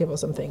detective or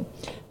something.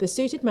 The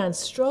suited man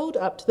strolled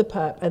up to the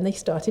perp and they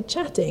started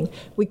chatting.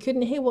 We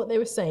couldn't hear what they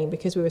were saying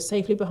because we were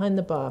safely behind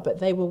the bar, but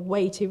they were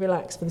way too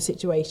relaxed for the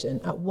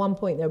situation. At one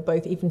point, they were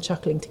both even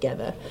chuckling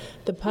together.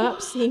 The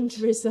perp seemed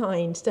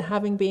resigned to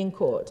having been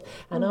caught,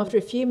 and after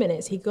a few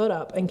minutes, he got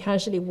up and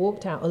casually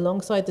walked out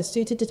alongside the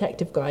suited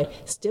detective guy,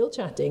 still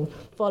chatting,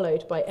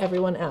 followed by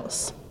everyone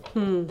else.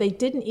 They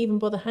didn't even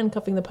bother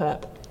handcuffing the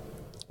perp.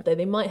 Though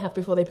they might have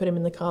before they put him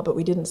in the car, but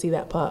we didn't see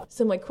that part.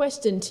 So my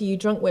question to you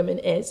drunk women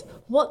is,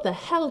 what the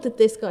hell did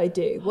this guy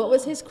do? What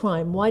was his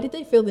crime? Why did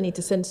they feel the need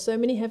to send so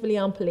many heavily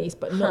armed police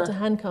but not to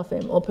handcuff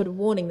him or put a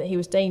warning that he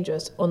was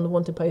dangerous on the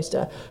wanted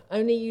poster?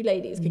 Only you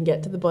ladies can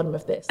get to the bottom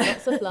of this.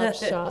 Lots of love,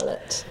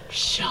 Charlotte.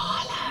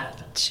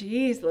 Charlotte.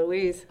 Jeez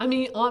Louise. I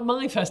mean,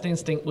 my first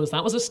instinct was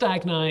that was a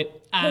stag night,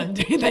 and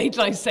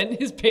they'd sent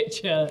his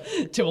picture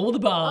to all the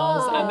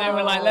bars, and they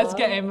were like, let's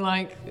get him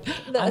and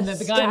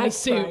the guy in the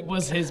suit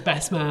was his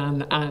best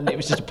man, and it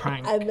was just a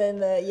prank. And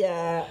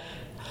then,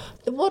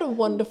 what a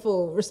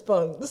wonderful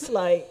response.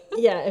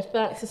 If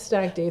that's a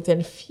stag do,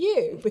 then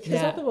phew,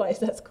 because otherwise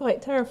that's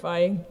quite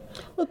terrifying.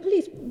 Well,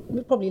 police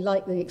would probably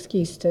like the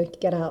excuse to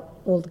get out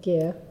all the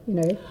gear,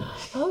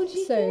 Oh, do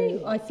you think?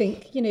 So I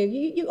think,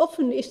 you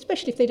often,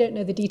 especially if they don't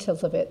know the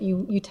details of it,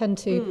 you tend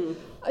to,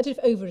 I don't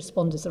know if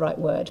over-respond is the right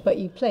word, but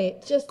you play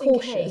it just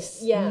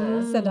cautious. In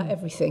case. Send out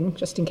everything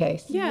just in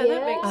case. Yeah,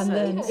 that makes sense. And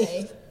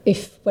then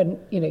if when,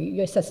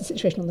 you assess the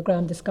situation on the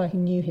ground, this guy who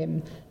knew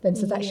him then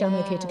says, actually, I'm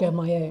okay to go on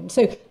my own.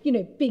 So,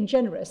 being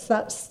generous,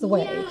 that's the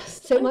way.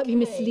 Yes, so it might be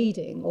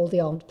misleading, all the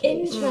armed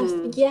police.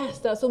 Interesting. Yes,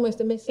 that's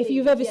almost a misleading. If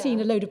you've ever seen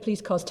a load of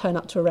police cars turn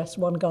up to arrest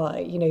one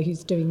guy,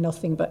 who's doing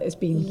nothing but has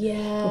been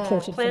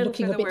reported for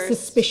looking a bit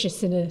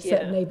suspicious in a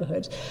certain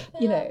neighbourhood,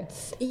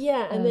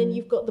 Yeah, and then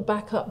you've got the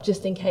backup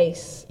just in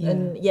case. Yeah.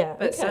 And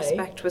But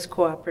suspect was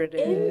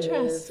cooperative.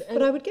 Interesting.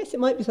 But I would guess it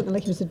might be something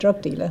like he was a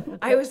drug dealer.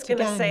 I was going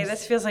to say,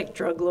 this feels like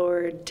drug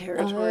lord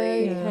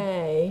territory.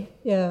 Okay.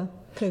 Yeah,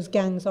 because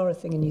gangs are a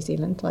thing in New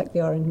Zealand, like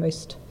they are in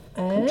most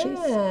countries.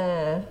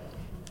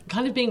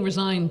 Kind of being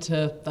resigned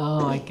to,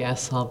 I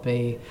guess I'll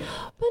be.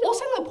 But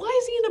also,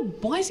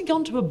 why has he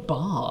gone to a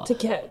bar to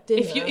get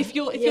dinner? If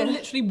you're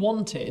literally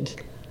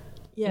wanted,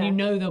 and you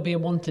know there'll be a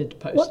wanted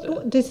poster.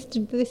 What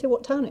did they say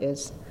what town it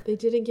is? They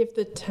didn't give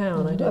the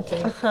town, I don't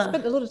think. I've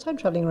spent a lot of time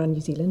travelling around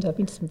New Zealand. I've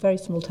been to some very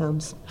small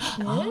towns.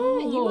 Yeah,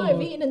 you might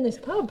have eaten in this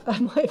pub. I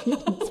might have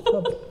eaten in this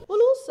pub. Well,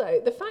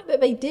 also, the fact that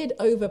they did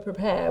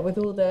over-prepare with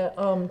all their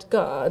armed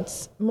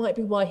guards might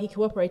be why he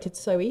cooperated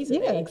so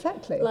easily. Yeah,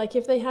 exactly. Like,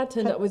 if they had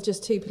turned up with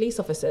just 2 police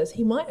officers,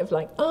 he might have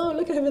look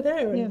over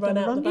there, and run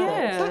out the back.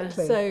 Yeah,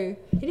 exactly. So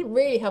he didn't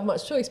really have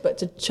much choice but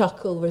to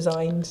chuckle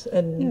resigned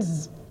and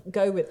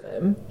go with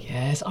them.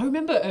 Yes, I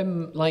remember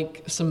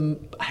some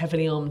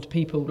heavily armed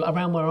people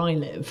around where I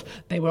live.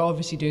 They were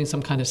obviously doing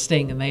some kind of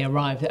sting, and they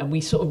arrived, and we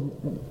sort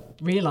of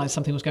realised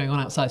something was going on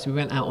outside, so we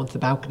went out onto the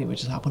balcony,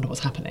 which is, I wonder what's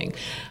happening.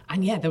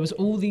 And yeah, there was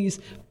all these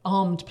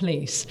armed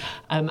police,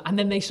 and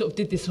then they sort of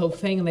did this whole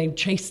thing, and they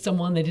chased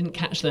someone, they didn't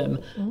catch them.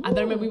 And then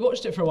I remember we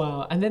watched it for a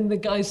while, and then the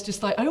guy's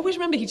just like, I always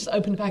remember he just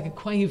opened a bag of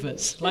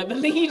Quavers, like the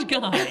lead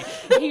guy.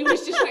 he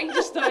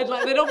just started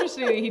like, then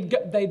obviously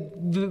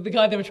the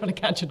guy they were trying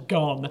to catch had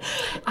gone.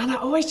 And I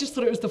always just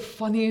thought it was the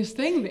funniest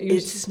thing that he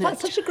was just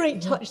That's such a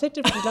great touch. They're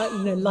different,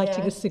 like,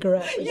 lighting a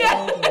cigarette.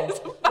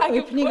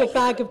 Opening a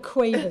bag of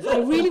Quavers. I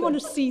really want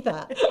to see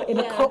that in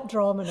a cop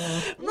drama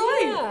now.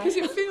 Right, because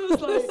it feels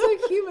like...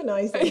 It's so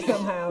humanising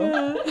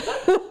somehow.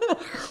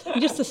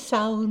 Just the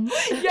sound.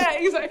 Yeah,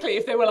 exactly.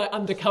 If they were like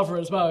undercover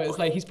as well, it's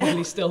like he's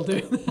probably still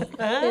doing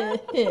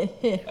that.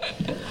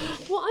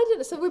 Well, I don't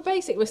know. So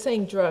we're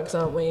saying drugs,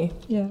 aren't we?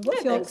 Yeah.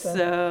 What's the answer?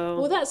 So.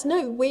 Well, that's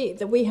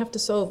that we have to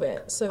solve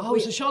it. So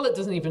so Charlotte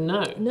doesn't even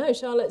know. No,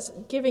 Charlotte's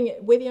giving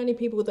it. We're the only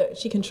people that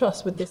she can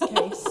trust with this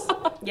case.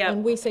 Yeah.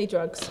 And we say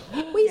drugs.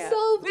 We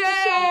solved it.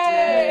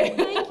 Yay!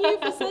 Thank you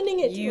for sending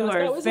it to us. You are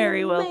that was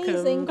very an welcome.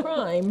 amazing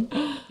crime.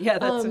 Yeah,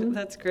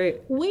 that's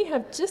great. We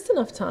have just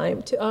enough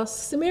time to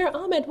ask Samira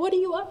Ahmed, what are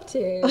you up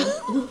to?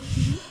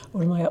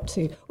 What am I up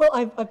to? Well,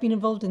 I've been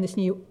involved in this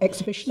new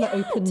exhibition that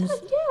opens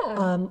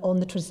on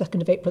the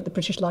 22nd of April at the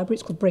British Library.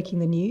 It's called Breaking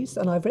the News,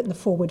 and I've written the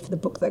foreword for the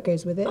book that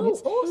goes with it. Oh,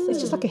 awesome. It's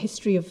just like a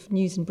history of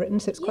news in Britain,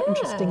 so it's quite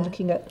interesting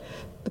looking at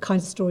the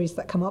kinds of stories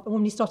that come up. And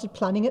when we started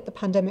planning it, the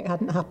pandemic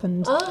hadn't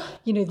happened.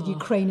 The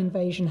Ukraine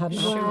invasion hadn't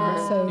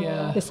happened. So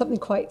there's something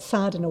quite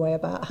sad in a way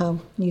about how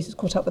news has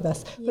caught up with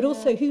us. But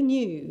also, who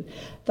knew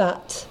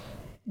that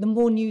the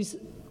more news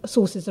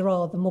sources there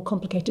are, the more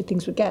complicated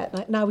things would get.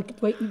 Like now we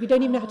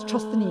don't even know how to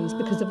trust the news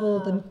because of all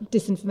the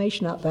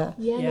disinformation out there.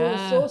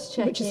 Source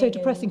checking. Which is so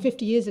depressing.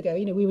 50 years ago,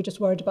 we were just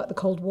worried about the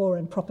Cold War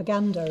and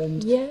propaganda,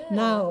 and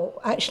now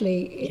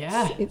actually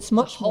it's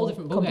much more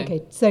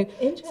complicated. So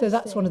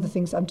that's one of the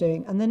things I'm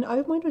doing. And then I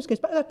mind always goes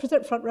back. I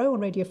present Front Row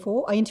on Radio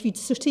 4. I interviewed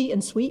Sooty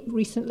and Sweep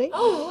recently.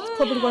 Oh, it's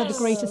probably one of the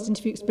greatest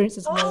interview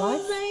experiences of my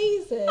life.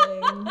 Amazing.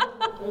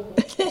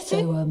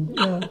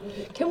 So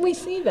can we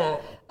see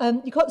that?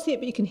 You can't see it,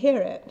 but you can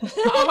hear it.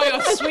 Oh my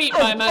God, Sweep,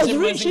 I imagine,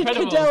 was Richard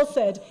incredible. Cadell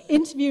said,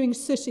 interviewing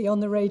Sooty on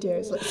the radio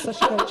is like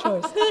such a great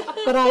choice.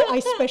 But I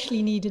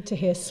especially needed to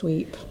hear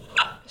Sweep.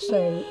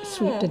 So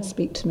Sweep did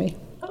speak to me.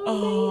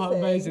 Oh,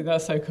 amazing.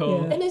 That's so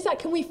cool. Yeah. And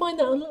can we find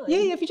that online?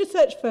 Yeah, if you just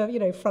search for,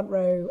 Front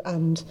Row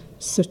and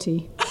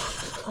Sooty.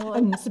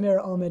 And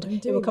Samira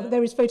Ahmed.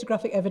 There is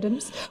photographic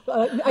evidence.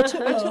 I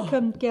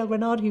took Gail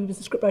Renard, who was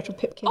the scriptwriter of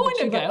Pipkin. Oh, I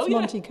know Gail,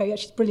 Montico. Yeah,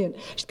 she's brilliant.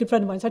 She's a good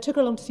friend of mine. So I took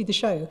her along to see the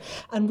show.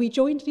 And we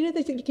joined, he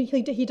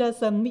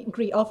does meet and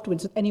greet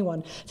afterwards with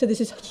anyone. So there's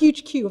this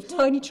huge queue of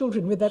tiny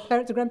children with their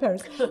parents and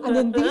grandparents. And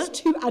then these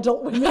two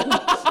adult women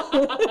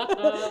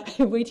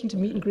waiting to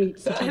meet and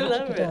greet. I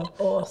love it.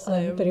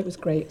 Awesome. But it was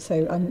great.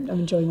 So I'm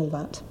enjoying all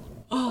that.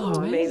 Oh,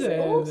 amazing.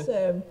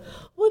 Awesome.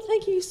 Well,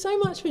 thank you so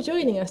much for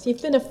joining us.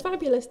 You've been a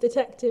fabulous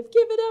detective.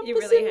 Give it up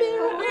for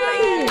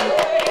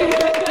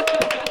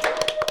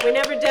Samira. We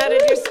never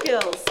doubted your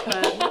skills,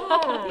 but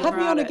have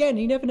me on again.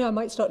 You never know, I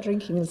might start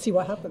drinking and see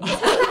what happens.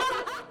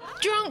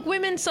 Drunk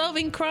Women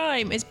Solving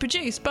Crime is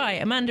produced by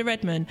Amanda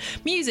Redman.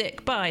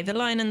 Music by The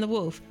Lion and the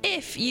Wolf.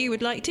 If you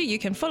would like to, you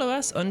can follow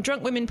us on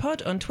Drunk Women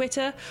Pod on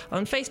Twitter.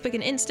 On Facebook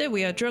and Insta,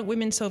 we are Drunk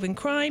Women Solving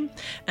Crime.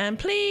 And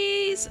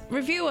please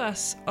review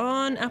us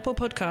on Apple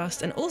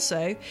Podcast. And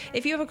also,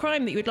 if you have a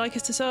crime that you would like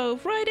us to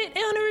solve, write it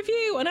on a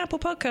review on Apple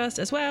Podcast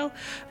as well.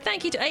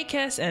 Thank you to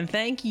ACAS and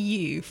thank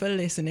you for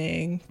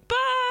listening.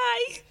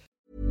 Bye!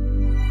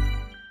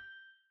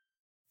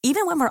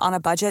 Even when we're on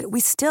a budget, we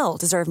still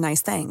deserve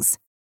nice things.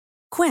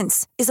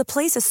 Quince is a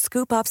place to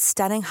scoop up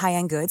stunning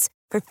high-end goods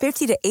for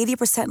 50 to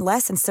 80%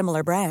 less than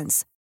similar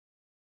brands.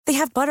 They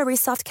have buttery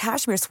soft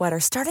cashmere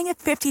sweaters starting at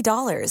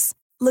 $50,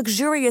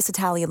 luxurious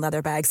Italian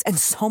leather bags, and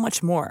so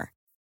much more.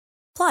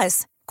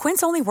 Plus,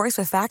 Quince only works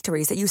with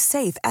factories that use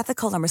safe,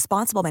 ethical, and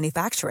responsible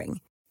manufacturing.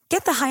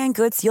 Get the high-end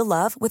goods you'll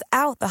love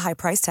without the high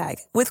price tag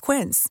with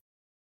Quince.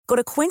 Go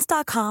to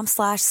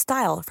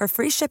quince.com/style for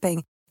free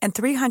shipping and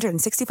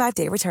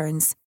 365-day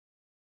returns.